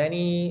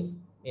many,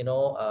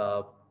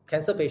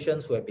 cancer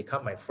patients who have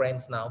become my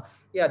friends now.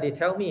 Yeah, they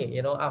tell me,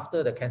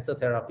 after the cancer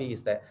therapy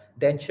is that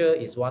denture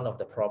is one of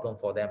the problem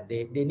for them.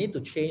 They need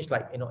to change,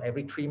 like,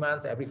 every 3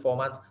 months, every 4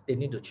 months, they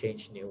need to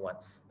change new one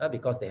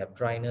because they have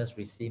dryness,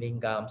 receding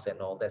gums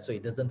and all that. So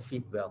it doesn't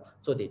fit well.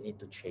 So they need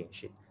to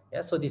change it.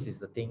 Yeah, so this is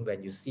the thing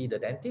when you see the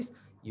dentist,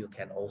 you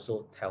can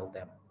also tell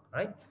them,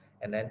 right?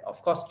 And then,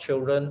 of course,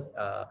 children,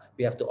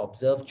 we have to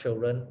observe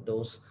children,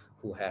 those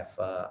who have,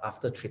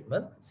 after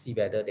treatment, see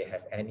whether they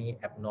have any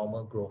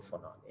abnormal growth or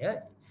not. Yeah.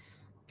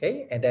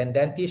 Okay. And then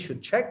dentists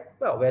should check,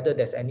 well, whether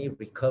there's any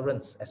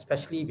recurrence,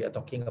 especially we are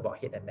talking about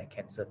head and neck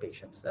cancer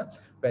patients,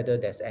 whether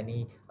there's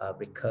any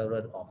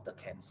recurrence of the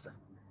cancer.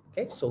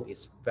 Okay. So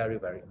it's very,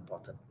 very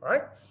important. All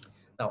right.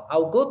 Now,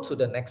 I'll go to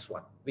the next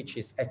one, which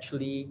is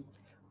actually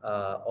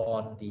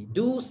on the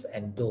do's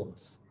and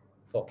don'ts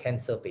for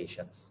cancer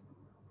patients.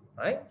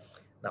 Right?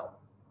 Now,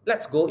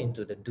 let's go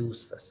into the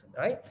do's first,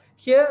 right?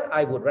 Here,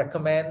 I would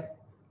recommend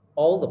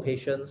all the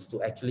patients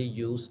to actually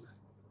use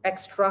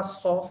extra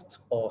soft,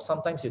 or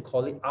sometimes you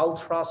call it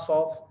ultra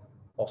soft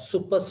or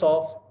super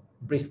soft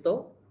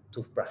bristle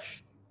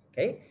toothbrush,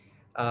 okay?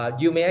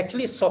 You may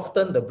actually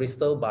soften the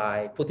bristle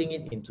by putting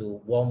it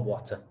into warm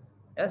water,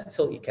 yes?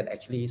 So it can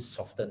actually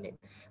soften it.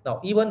 Now,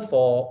 even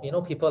for,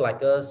 people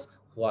like us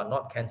who are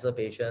not cancer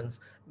patients,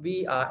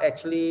 we are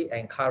actually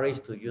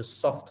encouraged to use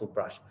soft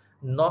toothbrush,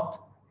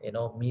 not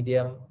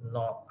medium,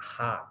 not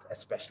hard,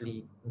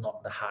 especially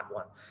not the hard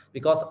one,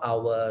 because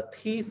our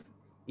teeth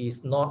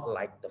is not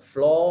like the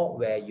floor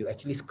where you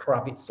actually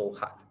scrub it so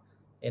hard.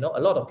 A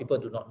lot of people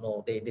do not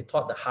know. They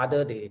thought the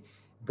harder they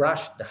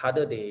brush, the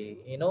harder they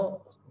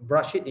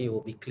brush it, it will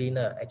be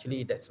cleaner.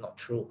 Actually, that's not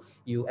true.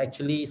 You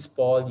actually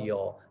spoil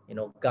your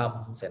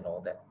gums and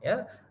all that.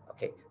 Yeah.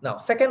 Okay. Now,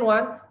 second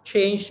one,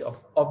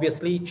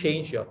 obviously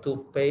change your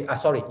toothpaste.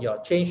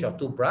 Change your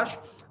toothbrush.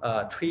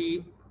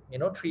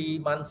 3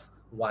 months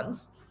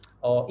once,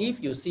 or if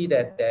you see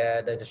that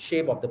the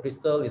shape of the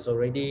bristle is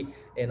already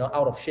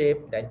out of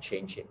shape, then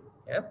change it.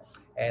 Yeah,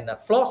 and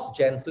floss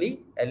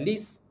gently at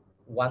least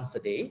once a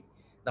day.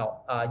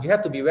 Now you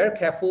have to be very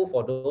careful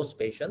for those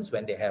patients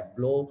when they have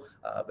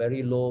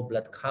very low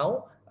blood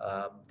count.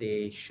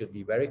 They should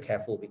be very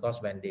careful,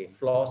 because when they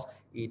floss,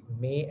 it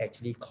may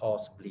actually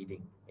cause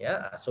bleeding.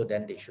 Yeah, so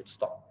then they should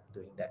stop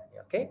doing that.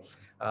 Okay,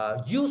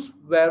 use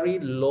very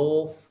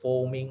low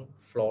foaming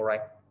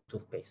fluoride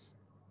toothpaste.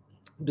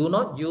 Do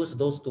not use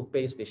those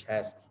toothpaste which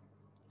has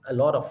a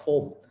lot of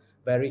foam,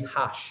 very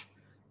harsh,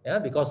 yeah,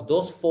 because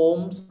those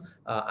foams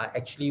are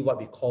actually what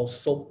we call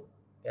soap,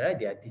 right?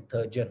 They are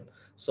detergent.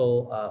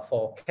 So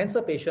for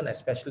cancer patient,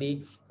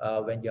 especially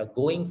when you're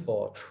going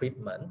for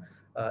treatment,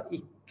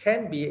 it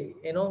can be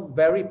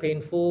very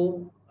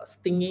painful,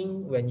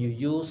 stinging when you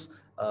use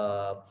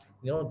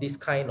this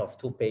kind of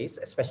toothpaste,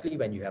 especially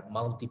when you have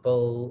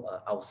multiple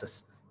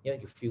ulcers.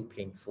 You feel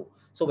painful.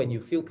 So when you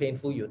feel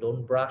painful, you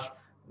don't brush.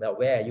 Now,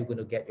 where are you going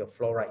to get your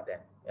fluoride then?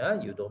 Yeah,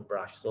 you don't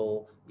brush,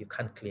 so you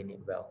can't clean it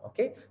well.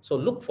 Okay, so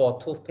look for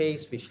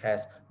toothpaste which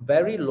has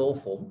very low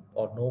foam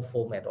or no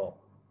foam at all.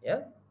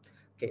 Yeah.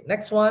 Okay,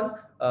 next one,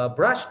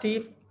 brush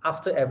teeth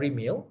after every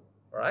meal.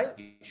 Right,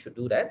 you should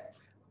do that,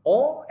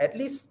 or at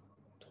least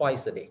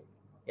twice a day.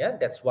 Yeah,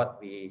 that's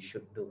what we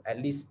should do, at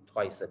least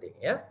twice a day.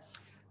 Yeah.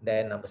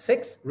 Then number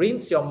 6,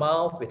 rinse your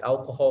mouth with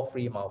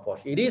alcohol-free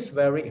mouthwash. It is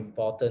very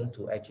important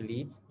to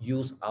actually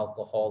use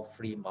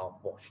alcohol-free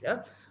mouthwash.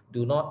 Yeah,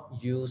 do not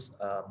use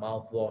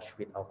mouthwash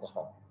with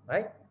alcohol,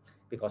 right?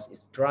 Because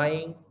it's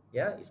drying.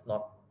 Yeah, it's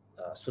not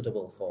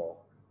suitable for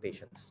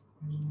patients.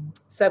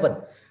 7,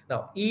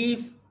 now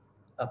if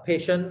a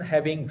patient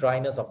having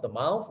dryness of the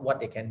mouth, what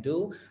they can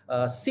do,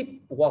 sip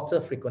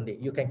water frequently.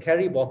 You can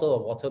carry a bottle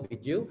of water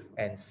with you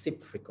and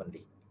sip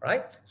frequently,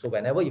 right? So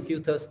whenever you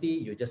feel thirsty,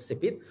 you just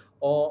sip it,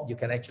 or you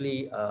can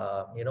actually,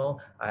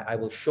 I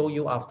will show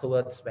you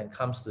afterwards when it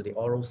comes to the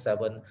Oral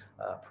 7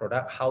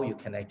 product, how you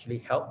can actually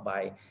help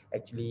by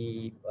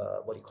actually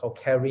what you call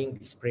carrying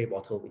the spray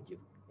bottle with you.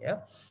 Yeah.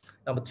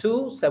 Number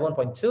 2,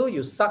 7.2,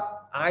 you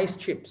suck ice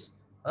chips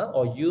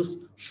or use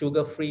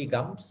sugar-free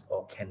gums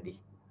or candy.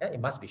 Yeah, it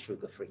must be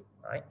sugar-free,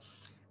 right?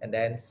 And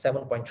then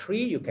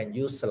 7.3, you can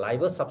use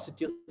saliva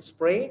substitute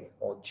spray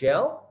or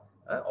gel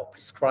or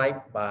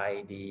prescribed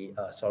by the,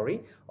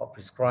 or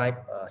prescribed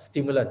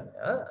stimulant,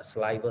 a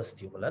saliva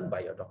stimulant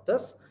by your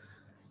doctors.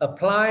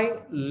 Apply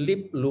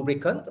lip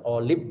lubricant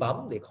or lip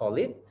balm, they call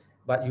it,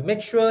 but you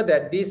make sure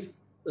that these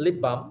lip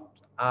balms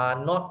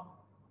are not,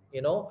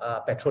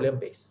 petroleum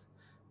based,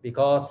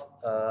 because,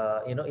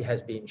 it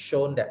has been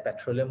shown that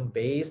petroleum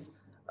based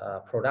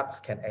products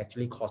can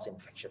actually cause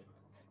infection.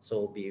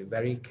 So be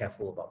very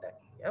careful about that.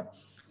 Yeah.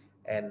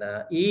 And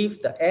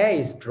if the air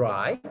is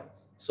dry,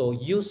 so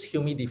use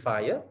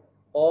humidifier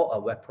or a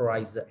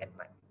vaporizer at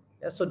night.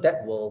 Yeah, so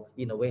that will,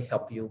 in a way,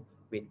 help you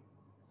with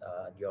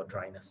your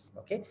dryness.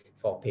 Okay,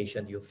 for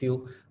patient, you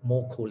feel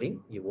more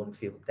cooling, you won't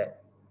feel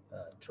that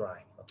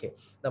dry. Okay,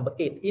 number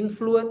 8,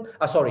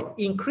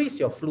 increase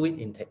your fluid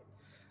intake.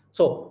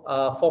 So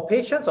for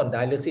patients on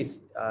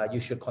dialysis, you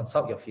should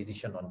consult your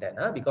physician on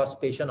that, because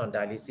patients on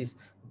dialysis,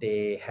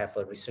 they have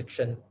a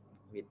restriction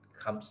when it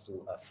comes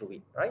to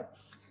fluid, right?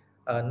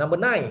 Number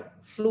 9,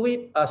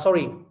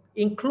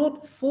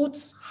 include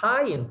foods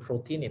high in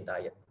protein in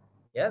diet.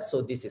 Yeah,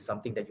 so this is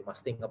something that you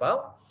must think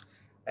about.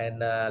 And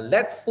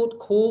let food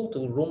cool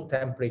to room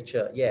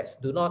temperature. Yes,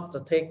 do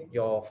not take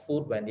your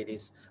food when it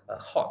is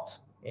hot,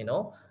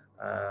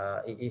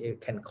 it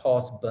can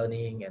cause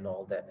burning and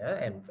all that,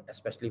 and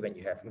especially when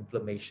you have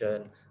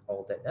inflammation,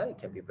 all that, it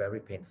can be very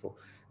painful.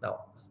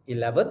 Now,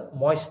 11,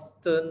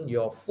 moisten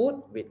your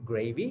food with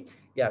gravy.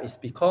 Yeah, it's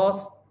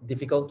because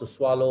difficult to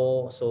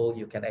swallow, so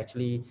you can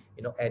actually,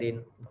 add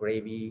in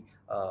gravy.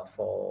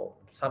 For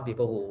some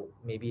people who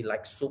maybe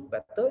like soup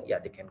better, yeah,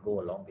 they can go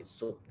along with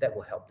soup. That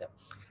will help them.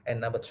 And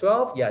number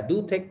 12, yeah,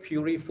 do take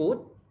puree food,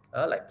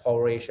 like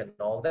porridge and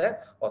all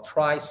that, or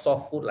try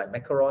soft food like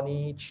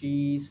macaroni,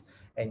 cheese,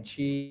 and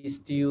cheese,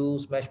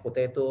 stews, mashed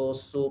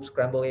potatoes, soup,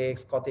 scrambled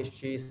eggs, cottage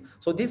cheese.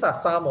 So these are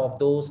some of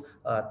those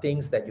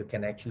things that you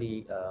can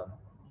actually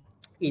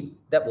eat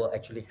that will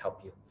actually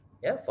help you,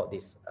 yeah, for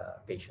these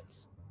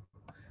patients.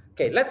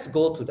 Okay, let's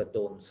go to the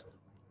don'ts.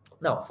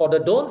 Now, for the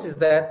don'ts is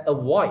that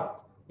avoid,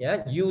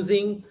 yeah,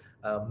 using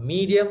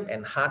medium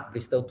and hard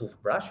bristle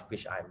toothbrush,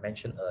 which I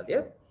mentioned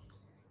earlier.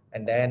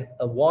 And then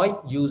avoid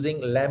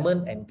using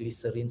lemon and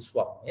glycerin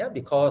swab, yeah,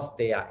 because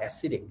they are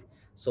acidic.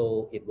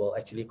 So it will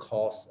actually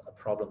cause a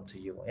problem to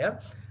you. Yeah.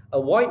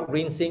 Avoid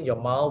rinsing your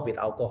mouth with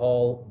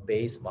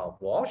alcohol-based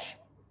mouthwash.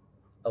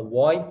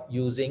 Avoid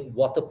using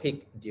water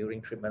pick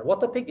during treatment.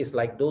 Water pick is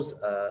like those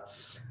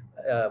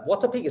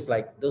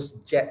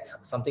jet,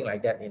 something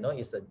like that.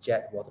 It's a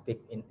jet water pick.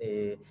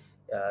 They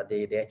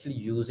actually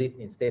use it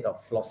instead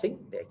of flossing.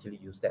 They actually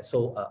use that.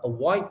 So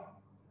avoid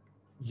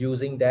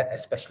using that,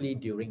 especially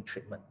during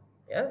treatment,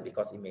 yeah,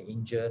 because it may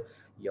injure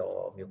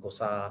your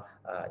mucosa,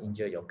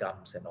 injure your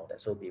gums and all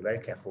that. So be very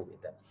careful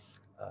with that.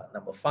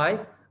 Number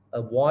 5,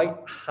 avoid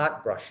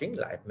hard brushing,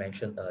 like I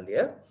mentioned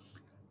earlier.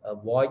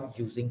 Avoid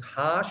using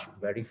harsh,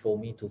 very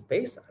foamy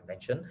toothpaste, I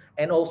mentioned.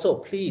 And also,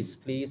 please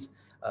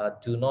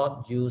do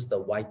not use the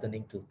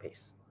whitening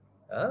toothpaste.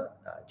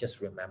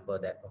 Just remember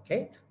that,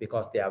 okay?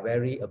 Because they are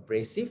very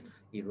abrasive,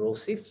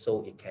 erosive,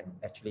 so it can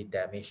actually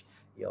damage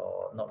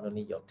not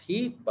only your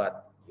teeth,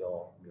 but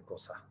your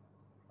mucosa,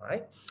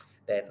 right?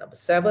 Then number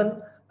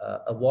 7,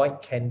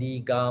 avoid candy,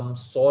 gum,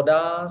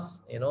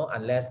 sodas,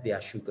 unless they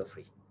are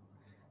sugar-free.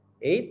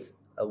 8,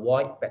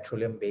 avoid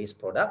petroleum-based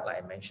product,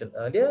 like I mentioned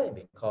earlier,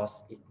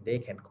 because they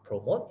can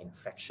promote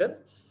infection.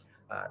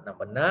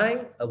 Number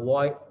 9,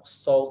 avoid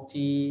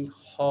salty,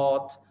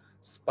 hot,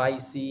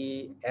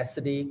 spicy,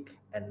 acidic,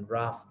 and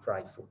rough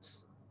dry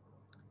foods.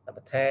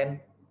 Number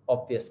 10,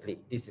 obviously,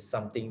 this is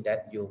something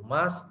that you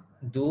must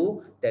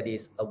do, that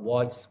is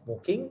avoid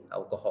smoking,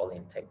 alcohol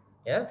intake.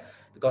 Yeah,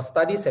 because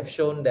studies have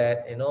shown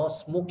that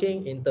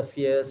smoking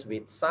interferes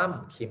with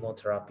some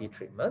chemotherapy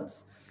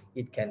treatments.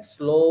 It can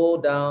slow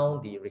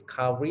down the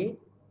recovery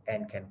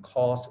and can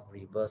cause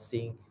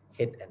reversing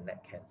head and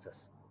neck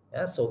cancers.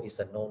 Yeah, so it's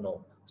a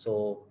no-no.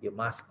 So you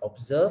must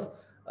observe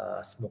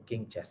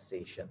smoking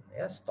cessation.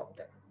 Yeah, stop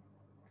that.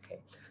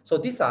 Okay. So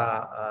these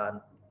are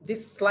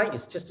this slide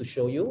is just to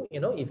show you,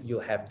 if you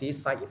have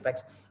these side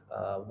effects,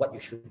 what you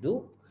should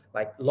do,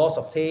 like loss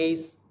of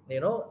taste,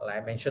 like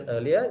I mentioned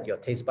earlier, your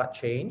taste bud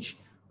change,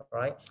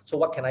 right? So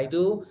what can I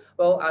do?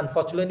 Well,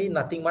 unfortunately,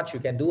 nothing much you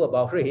can do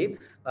about it.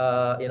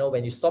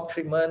 When you stop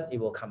treatment,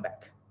 it will come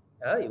back.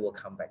 It will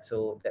come back.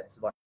 So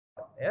that's what.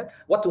 Yeah.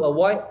 What to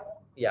avoid?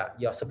 Yeah,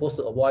 you're supposed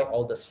to avoid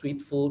all the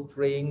sweet food,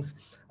 drinks.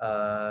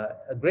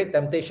 A great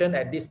temptation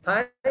at this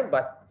time,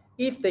 but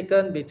if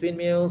taken between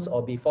meals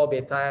or before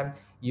bedtime,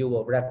 you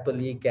will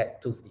rapidly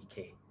get tooth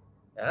decay.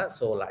 Yeah?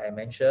 So like I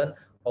mentioned,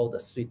 all the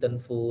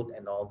sweetened food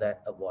and all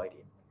that, avoid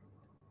it.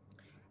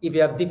 If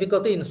you have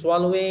difficulty in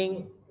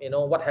swallowing,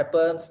 what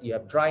happens? You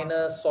have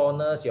dryness,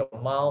 soreness, your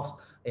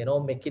mouth,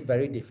 make it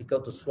very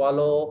difficult to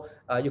swallow.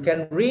 You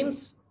can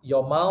rinse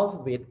your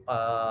mouth with,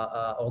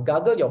 or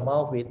gargle your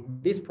mouth with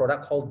this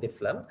product called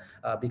Difflam,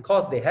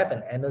 because they have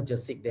an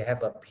analgesic, they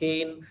have a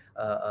pain,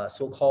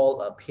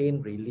 so-called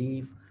pain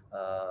relief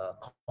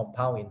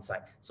compound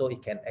inside. So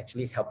it can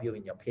actually help you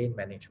in your pain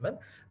management.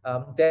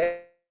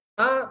 There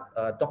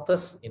are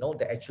doctors,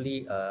 that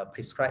actually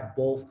prescribe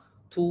both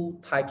two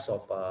types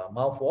of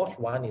mouthwash.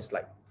 One is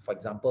like, for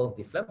example,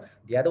 Difflam.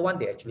 The other one,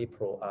 they actually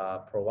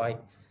provide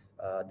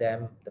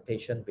the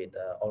patient with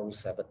Oral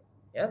 7.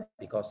 Yeah,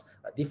 because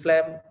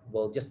Difflam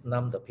will just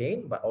numb the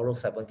pain, but Oral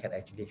 7 can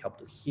actually help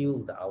to heal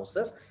the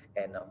ulcers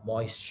and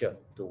moisture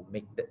to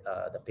make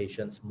the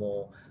patients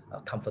more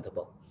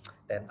comfortable.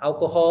 Then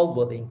alcohol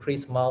will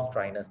increase mouth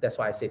dryness. That's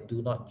why I said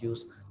do not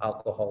use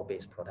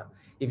alcohol-based product.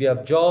 If you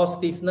have jaw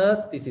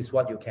stiffness, this is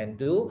what you can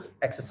do.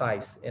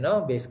 Exercise,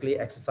 basically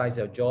exercise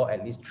your jaw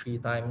at least 3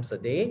 times a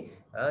day.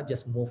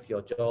 Just move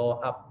your jaw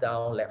up,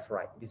 down, left,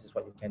 right. This is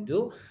what you can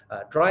do.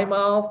 Dry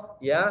mouth,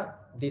 yeah,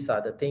 these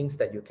are the things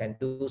that you can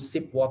do.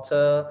 Sip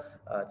water,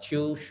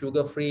 chew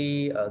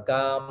sugar-free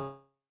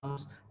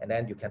gums, and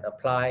then you can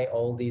apply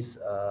all these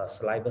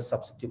saliva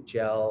substitute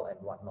gel and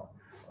whatnot.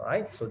 All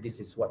right, so this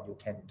is what you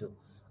can do.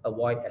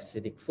 Avoid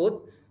acidic food.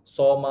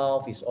 Sore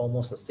mouth is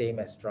almost the same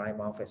as dry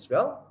mouth as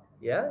well.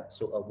 Yeah,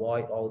 so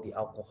avoid all the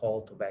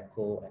alcohol,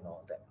 tobacco, and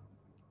all that.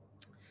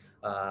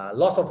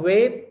 Loss of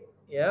weight,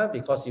 yeah,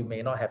 because you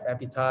may not have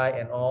appetite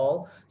and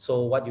all.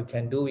 So what you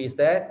can do is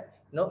that,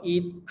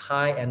 eat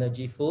high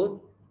energy food,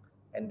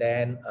 and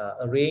then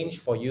arrange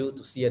for you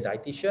to see a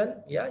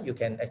dietitian. Yeah, you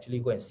can actually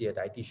go and see a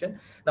dietitian.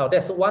 Now,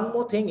 there's one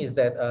more thing is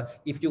that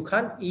if you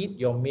can't eat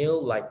your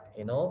meal like,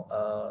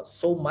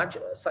 so much,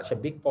 such a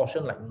big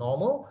portion like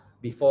normal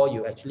before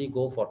you actually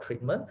go for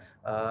treatment,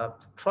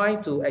 try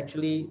to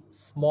actually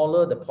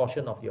smaller the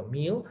portion of your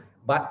meal,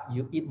 but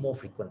you eat more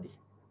frequently.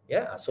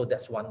 Yeah, so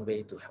that's one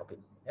way to help it.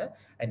 Yeah,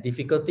 and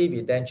difficulty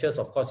with dentures,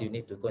 of course, you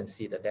need to go and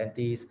see the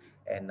dentist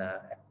and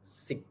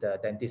seek the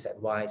dentist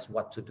advice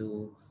what to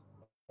do,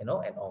 and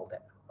all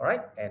that. All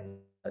right, and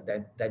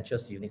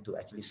dentures, you need to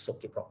actually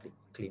soak it properly,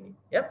 clean it.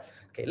 Yeah.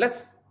 Okay,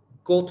 let's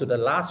go to the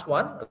last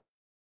one,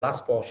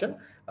 last portion,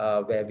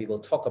 where we will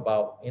talk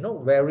about,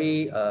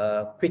 very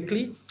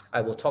quickly.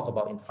 I will talk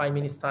about in 5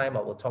 minutes time.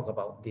 I will talk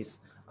about this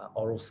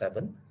Oral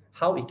 7,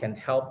 how it can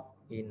help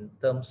in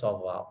terms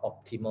of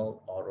optimal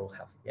oral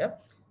health. Yeah.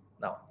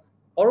 Now,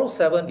 Oral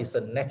 7 is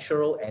a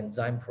natural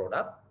enzyme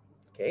product.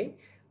 Okay,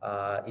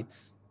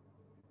 it's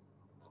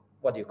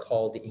what you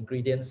call the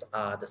ingredients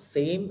are the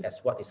same as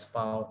what is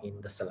found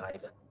in the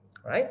saliva,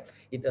 right?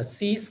 It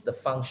assists the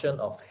function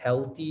of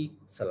healthy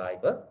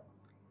saliva,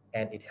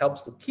 and it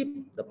helps to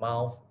keep the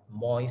mouth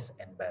moist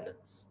and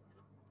balanced.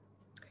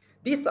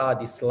 These are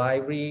the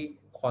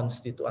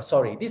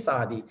these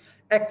are the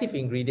active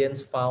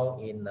ingredients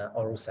found in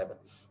Oral 7,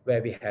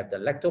 where we have the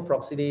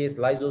lactoperoxidase,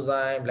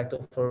 lysozyme,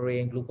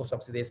 lactoferrin, glucose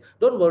oxidase.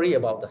 Don't worry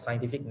about the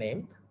scientific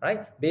name,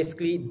 right?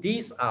 Basically,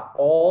 these are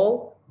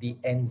all the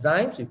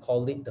enzymes, we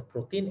call it the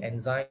protein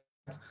enzymes,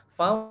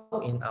 found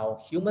in our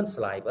human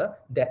saliva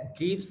that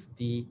gives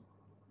the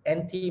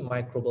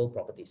antimicrobial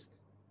properties,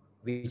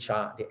 which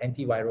are the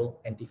antiviral,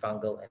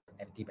 antifungal, and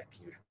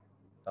antibacterial.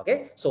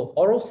 Okay, so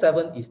Oral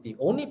 7 is the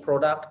only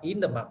product in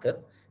the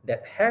market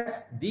that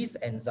has this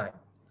enzyme,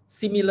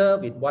 similar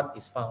with what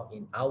is found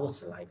in our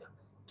saliva,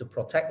 to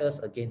protect us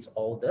against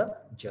all the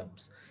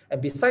germs. And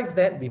besides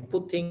that, we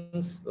put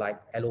things like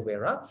aloe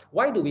vera.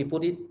 Why do we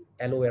put it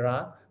aloe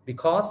vera?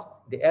 Because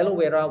the aloe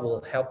vera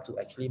will help to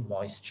actually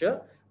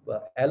moisture.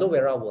 Well, aloe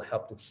vera will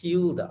help to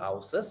heal the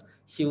ulcers,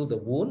 heal the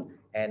wound,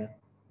 and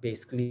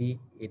basically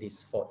it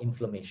is for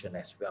inflammation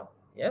as well.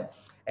 Yeah,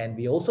 and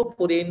we also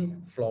put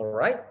in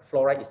fluoride.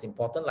 Fluoride is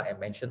important, like I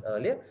mentioned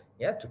earlier,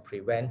 yeah, to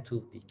prevent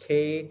tooth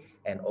decay,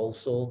 and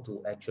also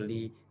to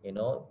actually,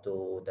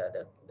 to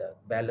the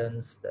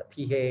balance, the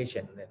pH,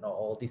 and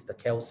all this, the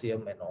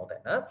calcium and all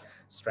that,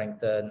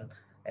 strengthen.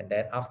 And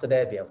then after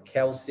that, we have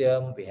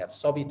calcium, we have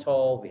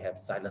sorbitol, we have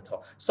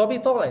xylitol.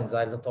 Sorbitol and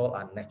xylitol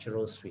are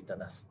natural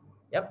sweeteners.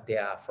 Yep, they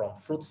are from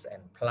fruits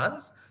and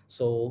plants,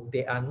 so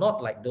they are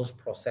not like those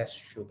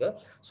processed sugar.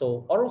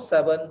 So Oral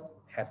 7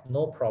 have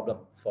no problem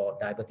for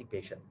diabetic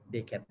patient.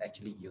 They can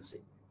actually use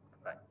it.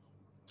 Right?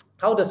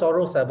 How does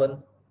Oral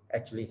 7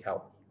 actually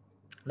help?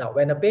 Now,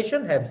 when a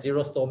patient has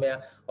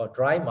xerostomia or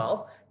dry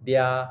mouth,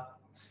 their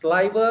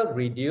saliva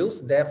reduce,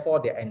 therefore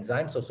their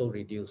enzymes also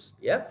reduce.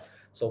 Yeah.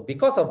 So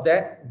because of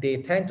that, they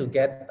tend to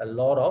get a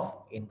lot of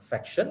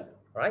infection.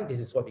 Right. This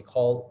is what we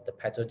call the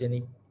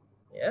pathogenic.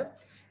 Yeah.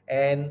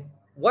 And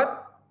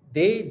what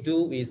they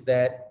do is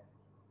that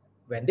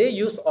when they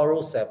use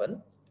Oral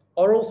 7,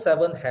 Oral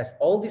 7 has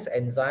all this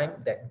enzyme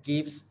that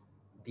gives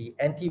the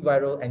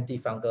antiviral,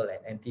 antifungal,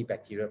 and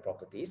antibacterial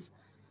properties.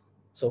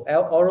 So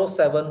Oral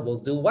 7 will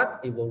do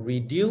what? It will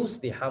reduce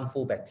the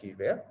harmful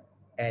bacteria,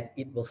 and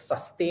it will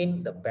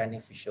sustain the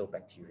beneficial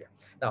bacteria.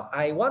 Now,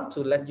 I want to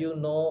let you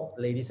know,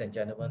 ladies and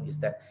gentlemen, is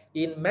that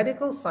in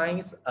medical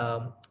science,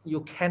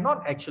 you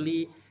cannot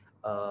actually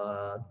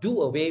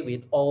do away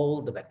with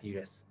all the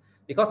bacteria.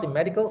 Because in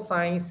medical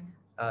science,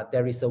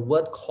 there is a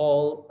word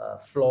called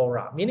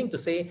flora, meaning to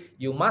say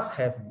you must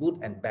have good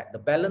and bad, the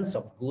balance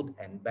of good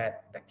and bad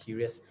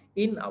bacteria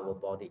in our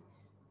body.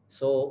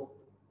 So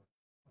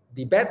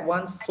the bad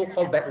ones,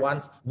 so-called bad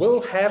ones,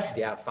 will have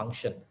their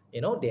function.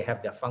 They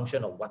have their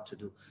function of what to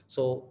do.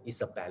 So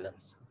it's a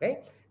balance, okay?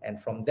 And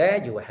from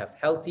there, you will have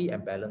healthy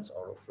and balanced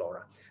oral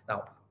flora.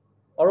 Now,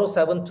 Oral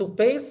 7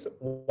 toothpaste,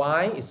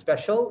 why is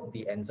special?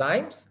 The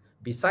enzymes.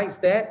 Besides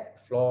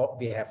that,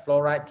 we have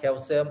fluoride,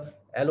 calcium,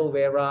 aloe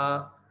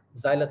vera,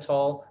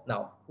 xylitol.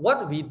 Now,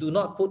 what we do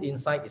not put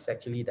inside is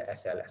actually the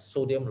SLS,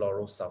 sodium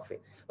lauryl sulfate.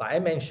 Like I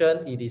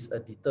mentioned, it is a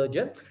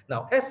detergent.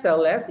 Now,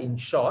 SLS, in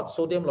short,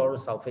 sodium lauryl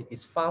sulfate,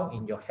 is found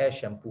in your hair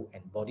shampoo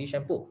and body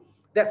shampoo.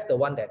 That's the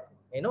one that,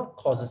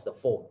 causes the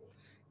foam.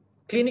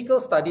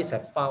 Clinical studies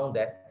have found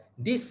that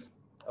this,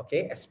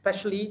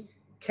 especially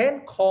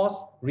can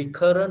cause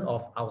recurrence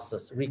of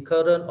ulcers,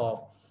 recurrence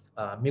of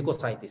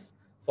mucositis.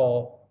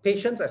 For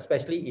patients,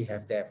 especially, you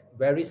have their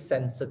very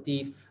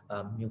sensitive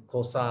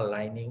mucosa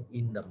lining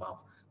in the mouth.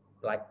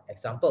 Like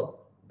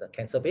example, the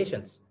cancer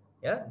patients,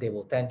 they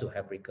will tend to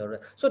have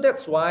recurrence. So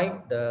that's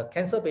why the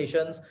cancer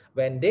patients,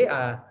 when they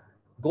are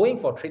going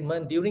for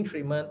treatment, during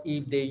treatment,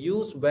 if they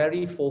use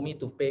very foamy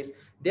toothpaste,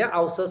 their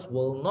ulcers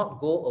will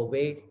not go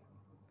away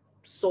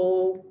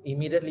so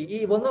immediately.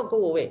 It will not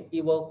go away.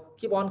 It will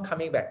keep on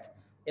coming back.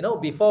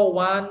 Before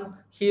one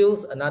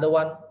heals, another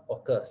one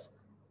occurs.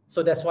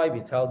 So that's why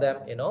we tell them,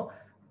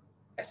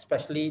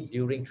 especially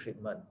during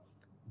treatment,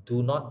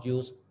 do not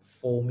use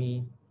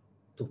foamy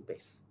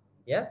toothpaste.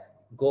 Yeah,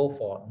 go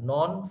for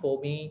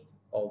non-foamy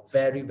or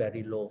very,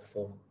 very low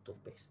foam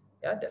toothpaste.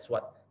 Yeah, that's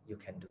what you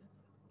can do.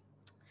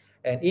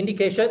 And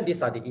indication,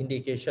 these are the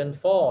indication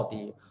for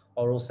the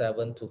oral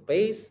 7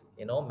 toothpaste,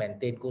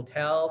 maintain good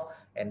health,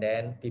 and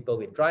then people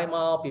with dry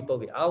mouth, people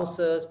with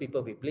ulcers,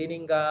 people with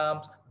bleeding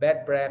gums,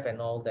 bad breath, and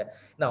all that.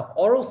 Now,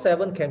 oral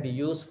 7 can be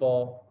used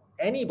for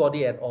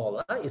anybody at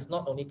all. It's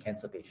not only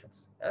cancer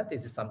patients.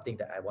 This is something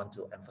that I want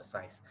to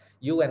emphasize.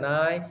 You and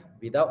I,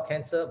 without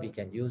cancer, we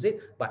can use it,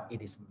 but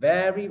it is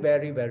very,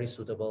 very, very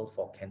suitable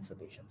for cancer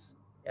patients.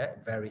 Yeah,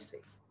 very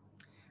safe.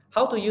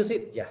 How to use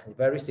it? Yeah,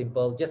 very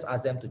simple. Just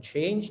ask them to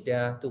change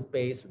their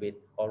toothpaste with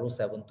oral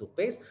 7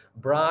 toothpaste,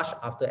 brush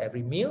after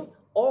every meal,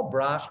 or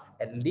brush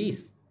at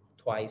least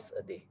twice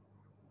a day.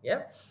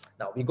 Yeah.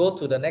 Now we go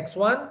to the next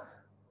one,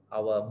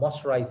 our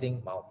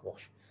moisturizing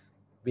mouthwash.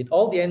 With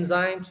all the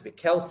enzymes, with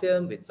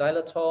calcium, with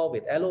xylitol,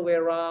 with aloe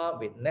vera,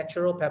 with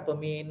natural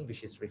peppermint,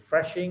 which is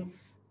refreshing,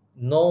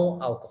 no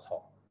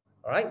alcohol.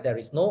 All right, there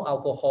is no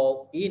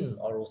alcohol in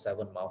oral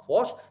 7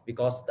 mouthwash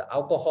because the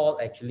alcohol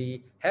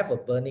actually have a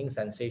burning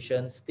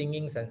sensation,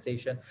 stinging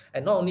sensation,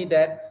 and not only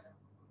that,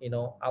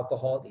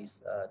 alcohol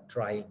is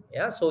drying.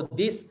 Yeah, so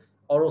this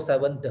oral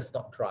 7 does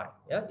not dry.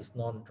 Yeah, it's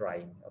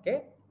non-drying.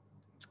 Okay,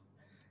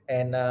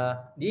 and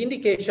the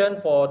indication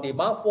for the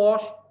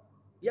mouthwash,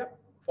 yeah,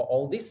 for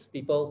all these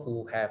people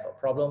who have a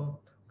problem,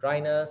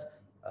 dryness,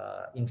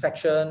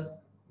 infection,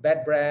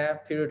 bad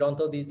breath,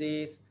 periodontal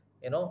disease,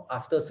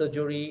 after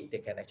surgery, they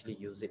can actually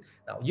use it.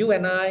 Now, you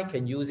and I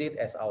can use it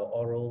as our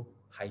oral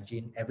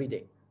hygiene every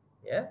day.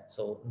 Yeah,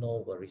 so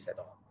no worries at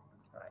all.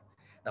 All right.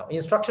 Now,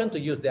 instruction to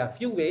use, there are a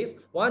few ways.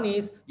 One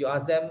is you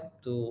ask them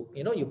to,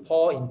 you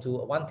pour into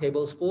 1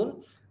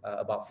 tablespoon,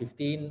 about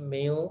 15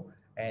 ml,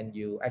 and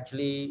you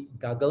actually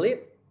gargle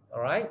it.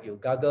 All right, you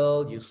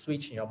gargle, you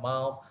switch in your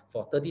mouth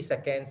for 30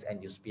 seconds,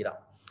 and you spit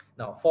out.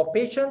 Now, for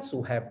patients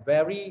who have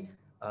very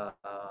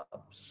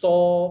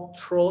sore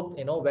throat,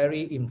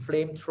 very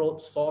inflamed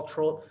throat, sore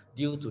throat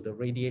due to the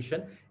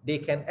radiation, they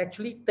can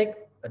actually take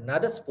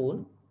another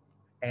spoon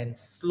and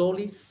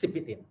slowly sip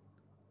it in.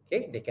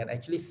 Okay, they can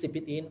actually sip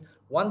it in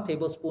 1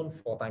 tablespoon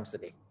 4 times a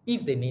day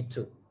if they need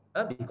to,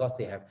 because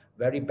they have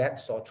very bad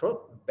sore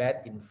throat,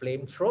 bad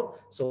inflamed throat,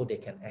 so they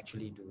can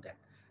actually do that.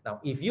 Now,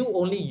 if you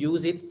only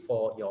use it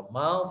for your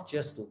mouth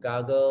just to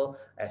gargle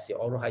as your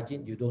oral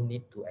hygiene, you don't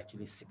need to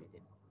actually sip it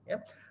in. Yeah.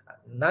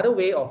 Another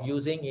way of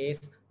using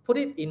is put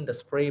it in the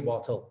spray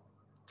bottle.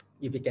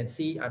 If you can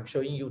see, I'm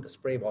showing you the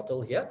spray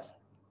bottle here.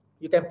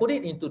 You can put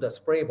it into the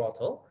spray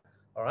bottle,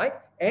 all right,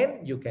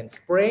 and you can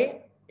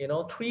spray,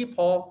 3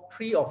 or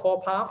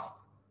 4 puffs.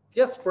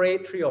 Just spray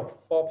 3 or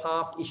 4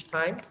 puffs each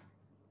time,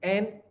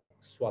 and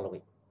swallow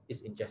it.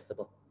 It's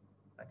ingestible.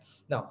 Right?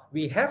 Now,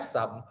 we have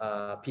some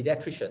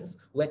pediatricians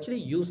who actually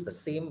use the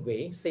same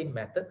way, same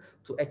method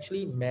to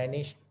actually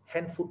manage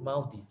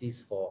hand-foot-mouth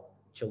disease for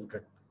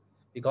children,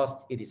 because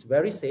it is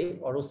very safe.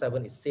 Oral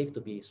 7 is safe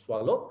to be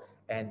swallowed,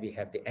 and we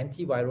have the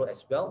antiviral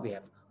as well. We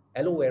have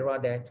aloe vera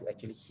there to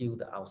actually heal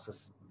the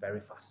ulcers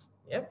very fast.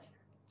 Yeah.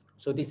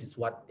 So this is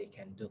what they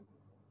can do.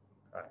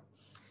 All right.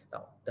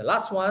 Now, the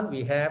last one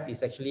we have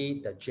is actually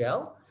the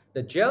gel.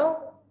 The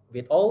gel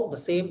with all the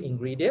same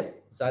ingredient,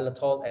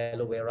 xylitol,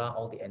 aloe vera,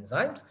 all the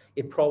enzymes,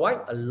 it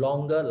provides a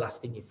longer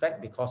lasting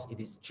effect because it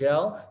is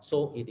gel,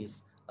 so it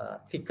is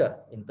thicker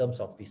in terms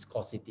of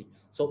viscosity.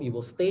 So it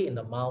will stay in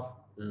the mouth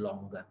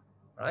longer,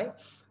 right?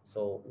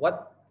 So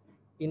what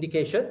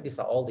indication? These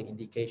are all the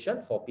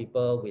indication for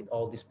people with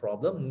all this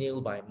problem,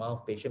 nil by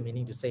mouth patient,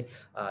 meaning to say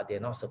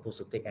they're not supposed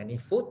to take any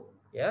food.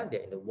 Yeah,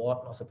 they're in the ward,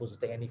 not supposed to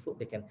take any food.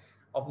 They can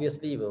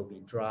obviously will be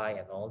dry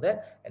and all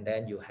that. And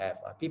then you have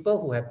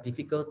people who have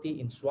difficulty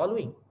in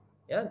swallowing.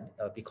 Yeah,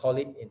 we call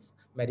it in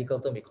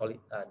medical term, we call it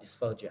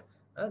dysphagia,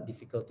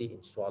 difficulty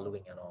in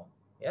swallowing and all.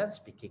 Yeah,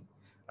 speaking.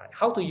 Right.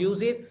 How to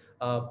use it?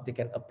 They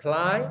can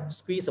apply,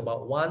 squeeze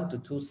about 1 to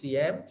 2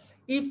 cm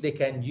if they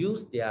can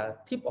use their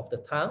tip of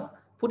the tongue,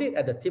 put it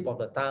at the tip of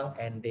the tongue,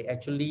 and they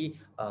actually,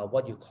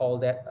 what you call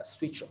that,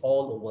 switch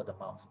all over the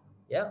mouth.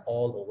 Yeah,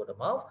 all over the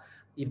mouth.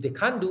 If they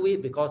can't do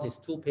it because it's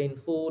too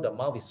painful, the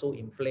mouth is so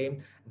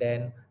inflamed,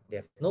 then they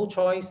have no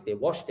choice. They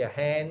wash their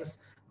hands,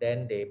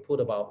 then they put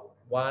about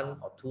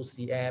 1 or 2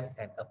 cm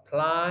and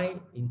apply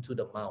into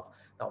the mouth.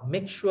 Now,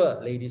 make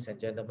sure, ladies and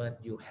gentlemen,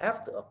 you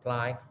have to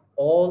apply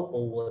all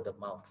over the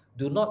mouth.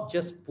 Do not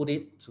just put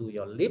it to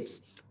your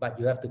lips, but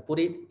you have to put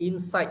it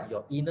inside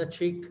your inner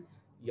cheek,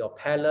 your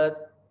palate,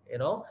 you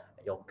know,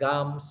 your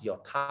gums, your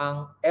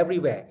tongue,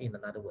 everywhere, in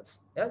other words.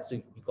 Yeah, so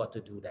you got to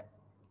do that.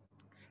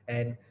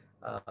 And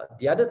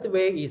the other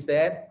way is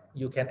that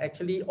you can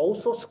actually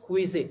also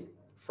squeeze it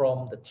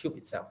from the tube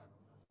itself.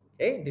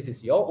 Okay, this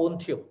is your own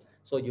tube.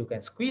 So you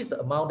can squeeze the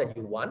amount that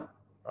you want,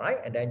 all right?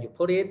 And then you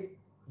put it,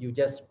 you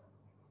just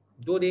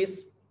do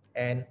this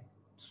and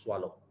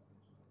swallow.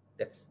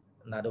 That's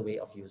another way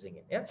of using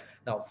it. Yeah.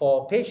 Now,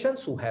 for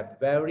patients who have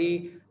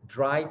very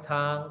dry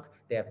tongue,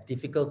 they have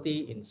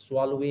difficulty in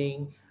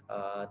swallowing,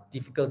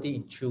 difficulty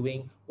in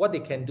chewing, what they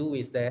can do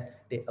is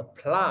that they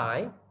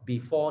apply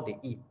before they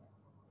eat.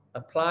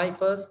 Apply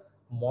first,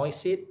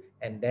 moist it,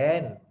 and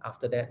then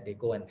after that, they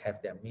go and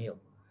have their meal.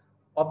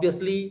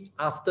 Obviously,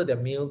 after the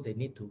meal, they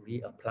need to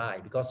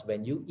reapply because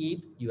when you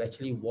eat, you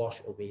actually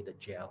wash away the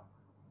gel.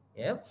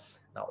 Yeah.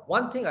 Now,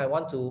 one thing I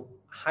want to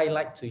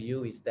highlight to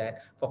you is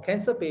that for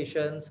cancer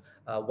patients,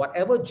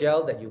 whatever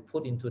gel that you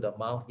put into the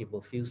mouth, it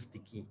will feel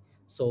sticky.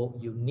 So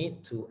you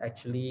need to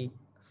actually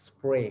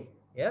spray.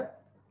 Yeah.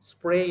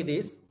 Spray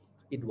this,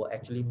 it will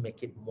actually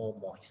make it more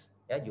moist.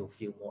 Yeah. You'll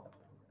feel more,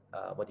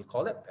 what do you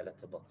call it?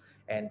 Palatable.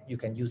 And you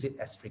can use it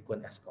as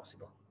frequent as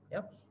possible.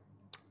 Yeah.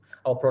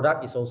 Our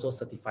product is also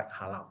certified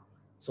halal.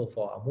 So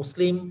for our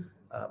Muslim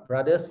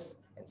brothers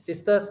and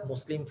sisters,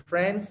 Muslim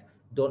friends,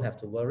 don't have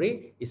to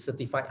worry. It's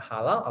certified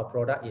halal. Our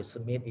product is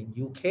made in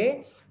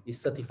UK. It's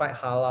certified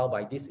halal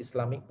by this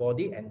Islamic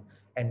body and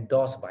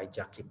endorsed by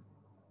JAKIM.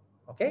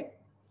 Okay?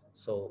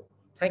 So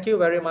thank you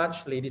very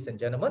much, ladies and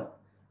gentlemen.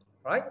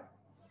 Right?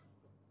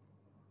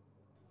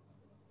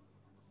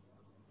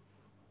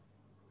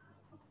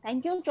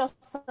 Thank you,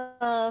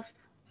 Joseph.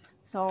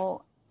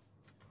 So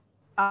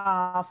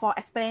for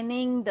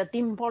explaining the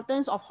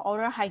importance of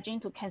oral hygiene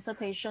to cancer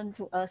patients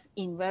to us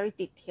in very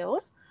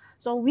details.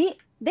 So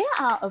there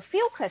are a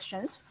few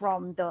questions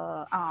from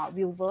the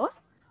viewers.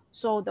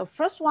 So the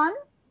first one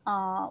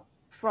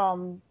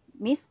from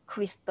Miss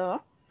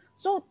Krista.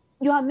 So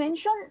you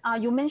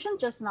mentioned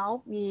just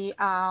now we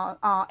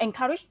are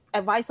encouraged,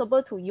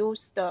 advisable to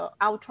use the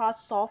ultra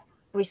soft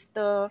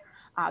bristle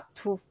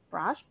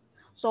toothbrush.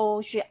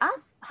 So she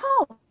asked,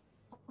 how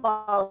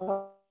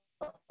about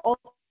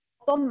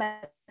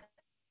automatic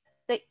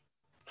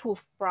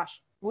toothbrush?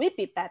 Will it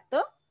be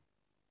better?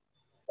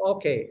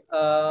 Okay.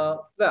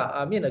 Well,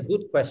 I mean, a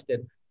good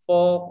question.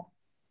 For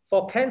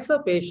cancer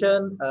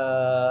patient,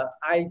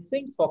 I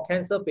think for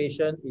cancer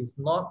patient is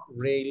not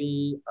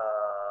really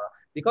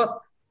because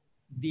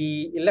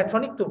the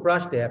electronic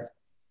toothbrush, they have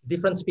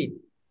different speed.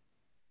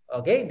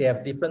 Okay, they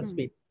have different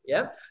speed.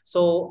 Yeah.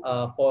 So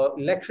for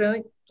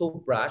electronic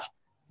toothbrush,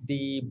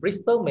 the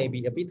bristle may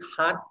be a bit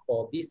hard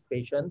for these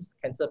patients,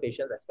 cancer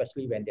patients,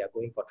 especially when they are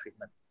going for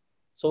treatment.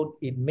 So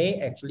it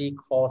may actually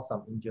cause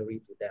some injury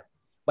to them.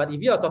 But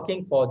if you are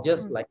talking for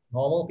just like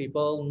normal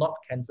people, not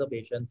cancer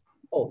patients,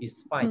 oh,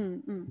 it's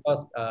fine.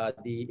 Because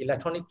the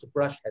electronic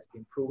toothbrush has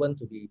been proven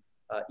to be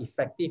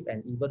effective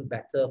and even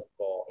better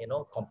for,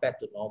 compared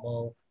to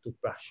normal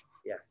toothbrush.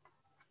 Yeah.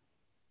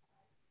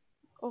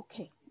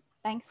 Okay,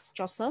 thanks,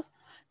 Joseph.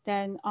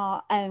 Then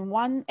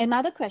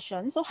another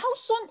question. So how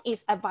soon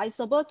is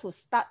advisable to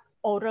start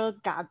oral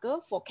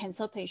gargle for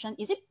cancer patient?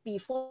 Is it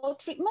before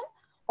treatment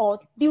or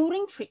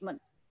during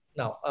treatment?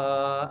 Now,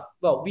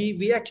 well,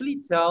 we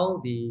actually tell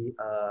the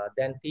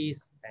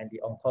dentists and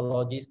the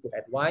oncologists to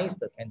advise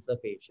the cancer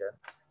patient.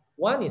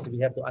 One is we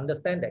have to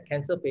understand that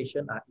cancer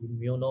patients are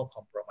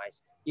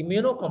immunocompromised.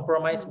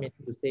 Immunocompromised means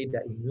to say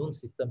that immune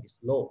system is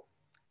low.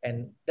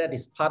 And that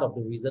is part of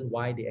the reason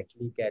why they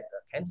actually get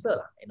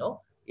cancer,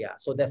 Yeah,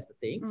 so that's the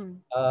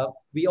thing.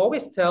 We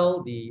always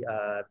tell the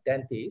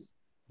dentist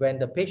when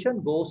the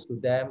patient goes to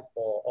them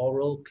for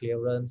oral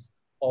clearance,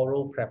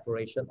 oral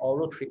preparation,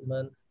 oral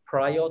treatment,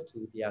 prior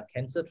to their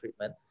cancer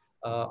treatment,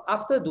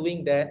 after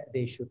doing that,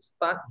 they should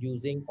start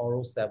using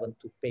oral 7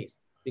 toothpaste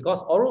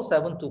because oral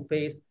 7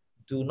 toothpaste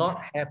do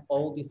not have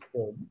all this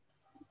foam,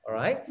 all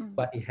right?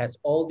 But it has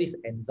all this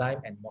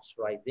enzyme and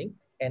moisturizing,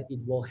 and it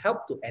will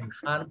help to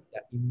enhance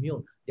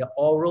their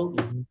oral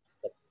immune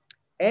system.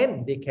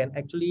 And they can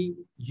actually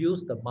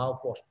use the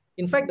mouthwash.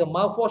 In fact, the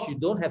mouthwash, you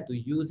don't have to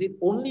use it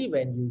only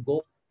when you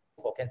go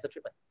for cancer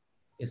treatment.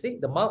 You see,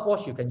 the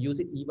mouthwash, you can use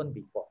it even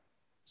before.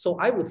 So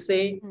I would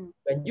say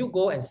when you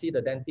go and see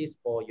the dentist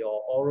for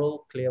your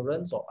oral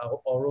clearance or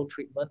oral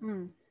treatment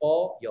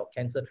or your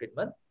cancer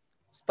treatment,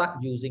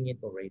 start using it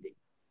already.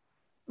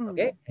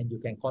 Okay, and you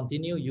can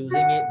continue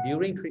using it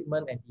during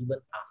treatment and even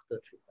after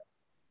treatment.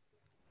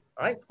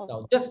 All right.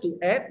 Now, just to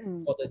add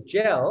for the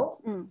gel,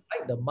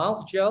 right, the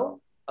mouth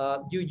gel,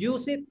 you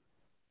use it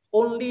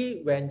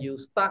only when you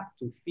start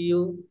to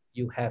feel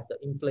you have the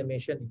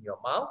inflammation in your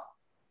mouth,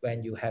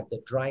 when you have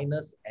the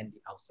dryness and the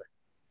ulcer.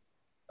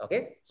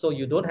 Okay, so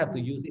you don't have to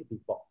use it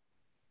before,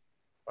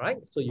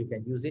 right? So you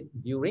can use it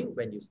during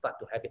when you start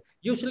to have it.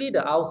 Usually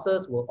the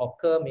ulcers will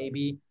occur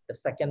maybe the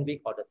second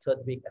week or the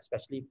third week,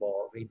 especially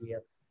for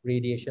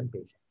radiation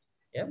patients.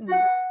 Yeah.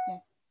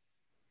 Yes.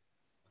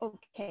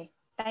 Okay.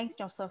 Thanks,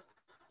 Joseph.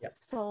 Yeah.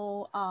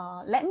 So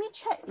let me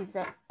check. Is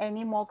there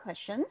any more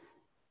questions?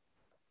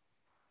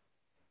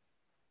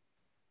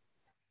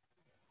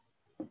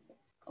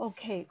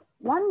 Okay.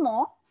 One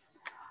more.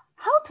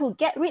 How to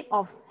get rid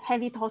of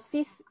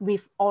halitosis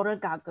with oral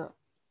gargle?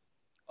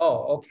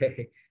 Oh,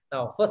 okay.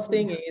 Now, first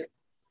thing is,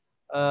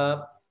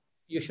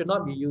 you should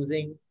not be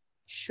using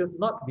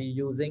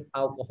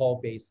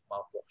alcohol-based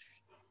mouthwash.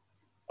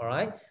 All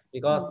right,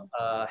 because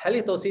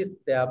halitosis,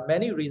 there are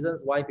many reasons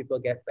why people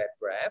get bad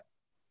breath.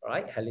 All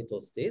right,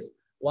 halitosis.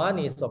 One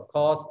is, of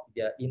course,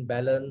 the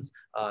imbalance,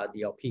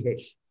 your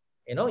pH.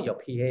 Your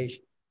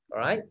pH. All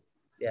right.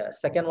 Yeah.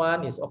 Second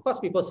one is, of course,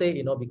 people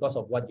say, because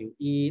of what you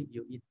eat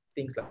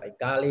things like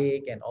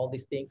garlic and all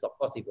these things. Of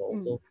course, it will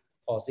also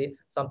cause it.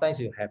 Sometimes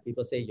you have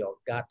people say your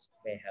gut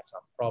may have some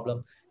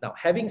problem. Now,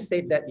 having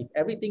said that, if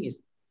everything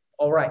is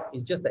all right,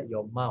 it's just that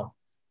your mouth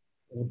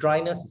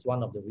dryness is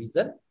one of the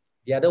reasons.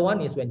 The other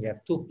one is when you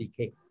have tooth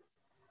decay.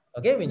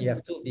 Okay, when you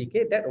have tooth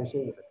decay, that also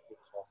will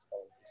cause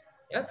all this.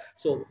 Yeah,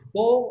 so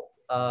go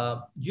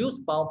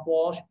use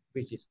mouthwash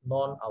which is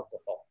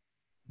non-alcohol.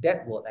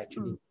 That will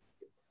actually,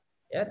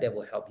 that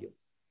will help you.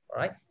 All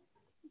right.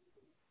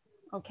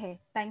 Okay,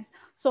 thanks.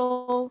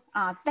 So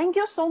thank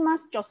you so much,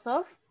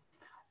 Joseph.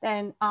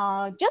 Then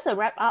just a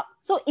wrap up.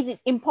 So it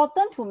is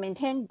important to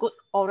maintain good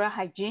oral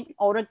hygiene,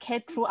 oral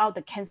care throughout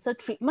the cancer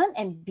treatment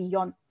and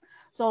beyond.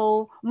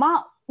 So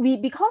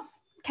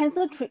because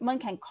cancer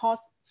treatment can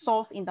cause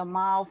sores in the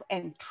mouth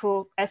and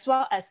throat, as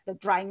well as the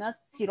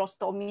dryness,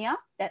 xerostomia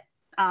that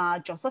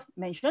Joseph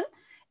mentioned,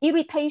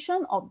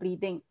 irritation or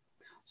bleeding.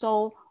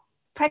 So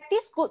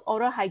practice good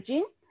oral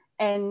hygiene,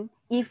 and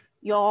if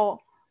you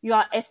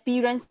are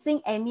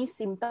experiencing any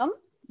symptom,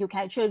 you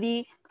can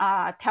actually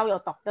tell your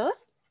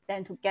doctors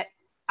then to get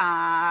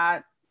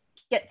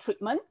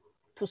treatment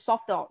to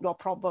solve your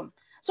problem.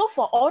 So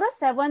for Oral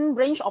 7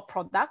 range of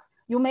products,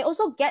 you may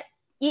also get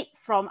it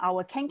from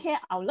our CanCare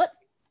outlets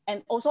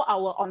and also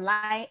our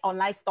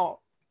online store.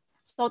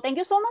 So thank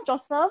you so much,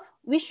 Joseph.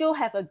 Wish you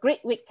have a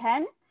great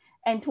weekend.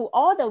 And to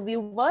all the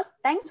viewers,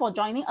 thanks for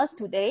joining us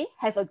today.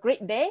 Have a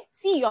great day.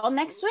 See you all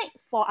next week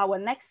for our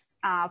next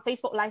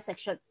Facebook Live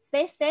section.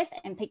 Stay safe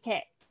and take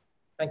care.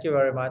 Thank you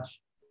very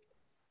much.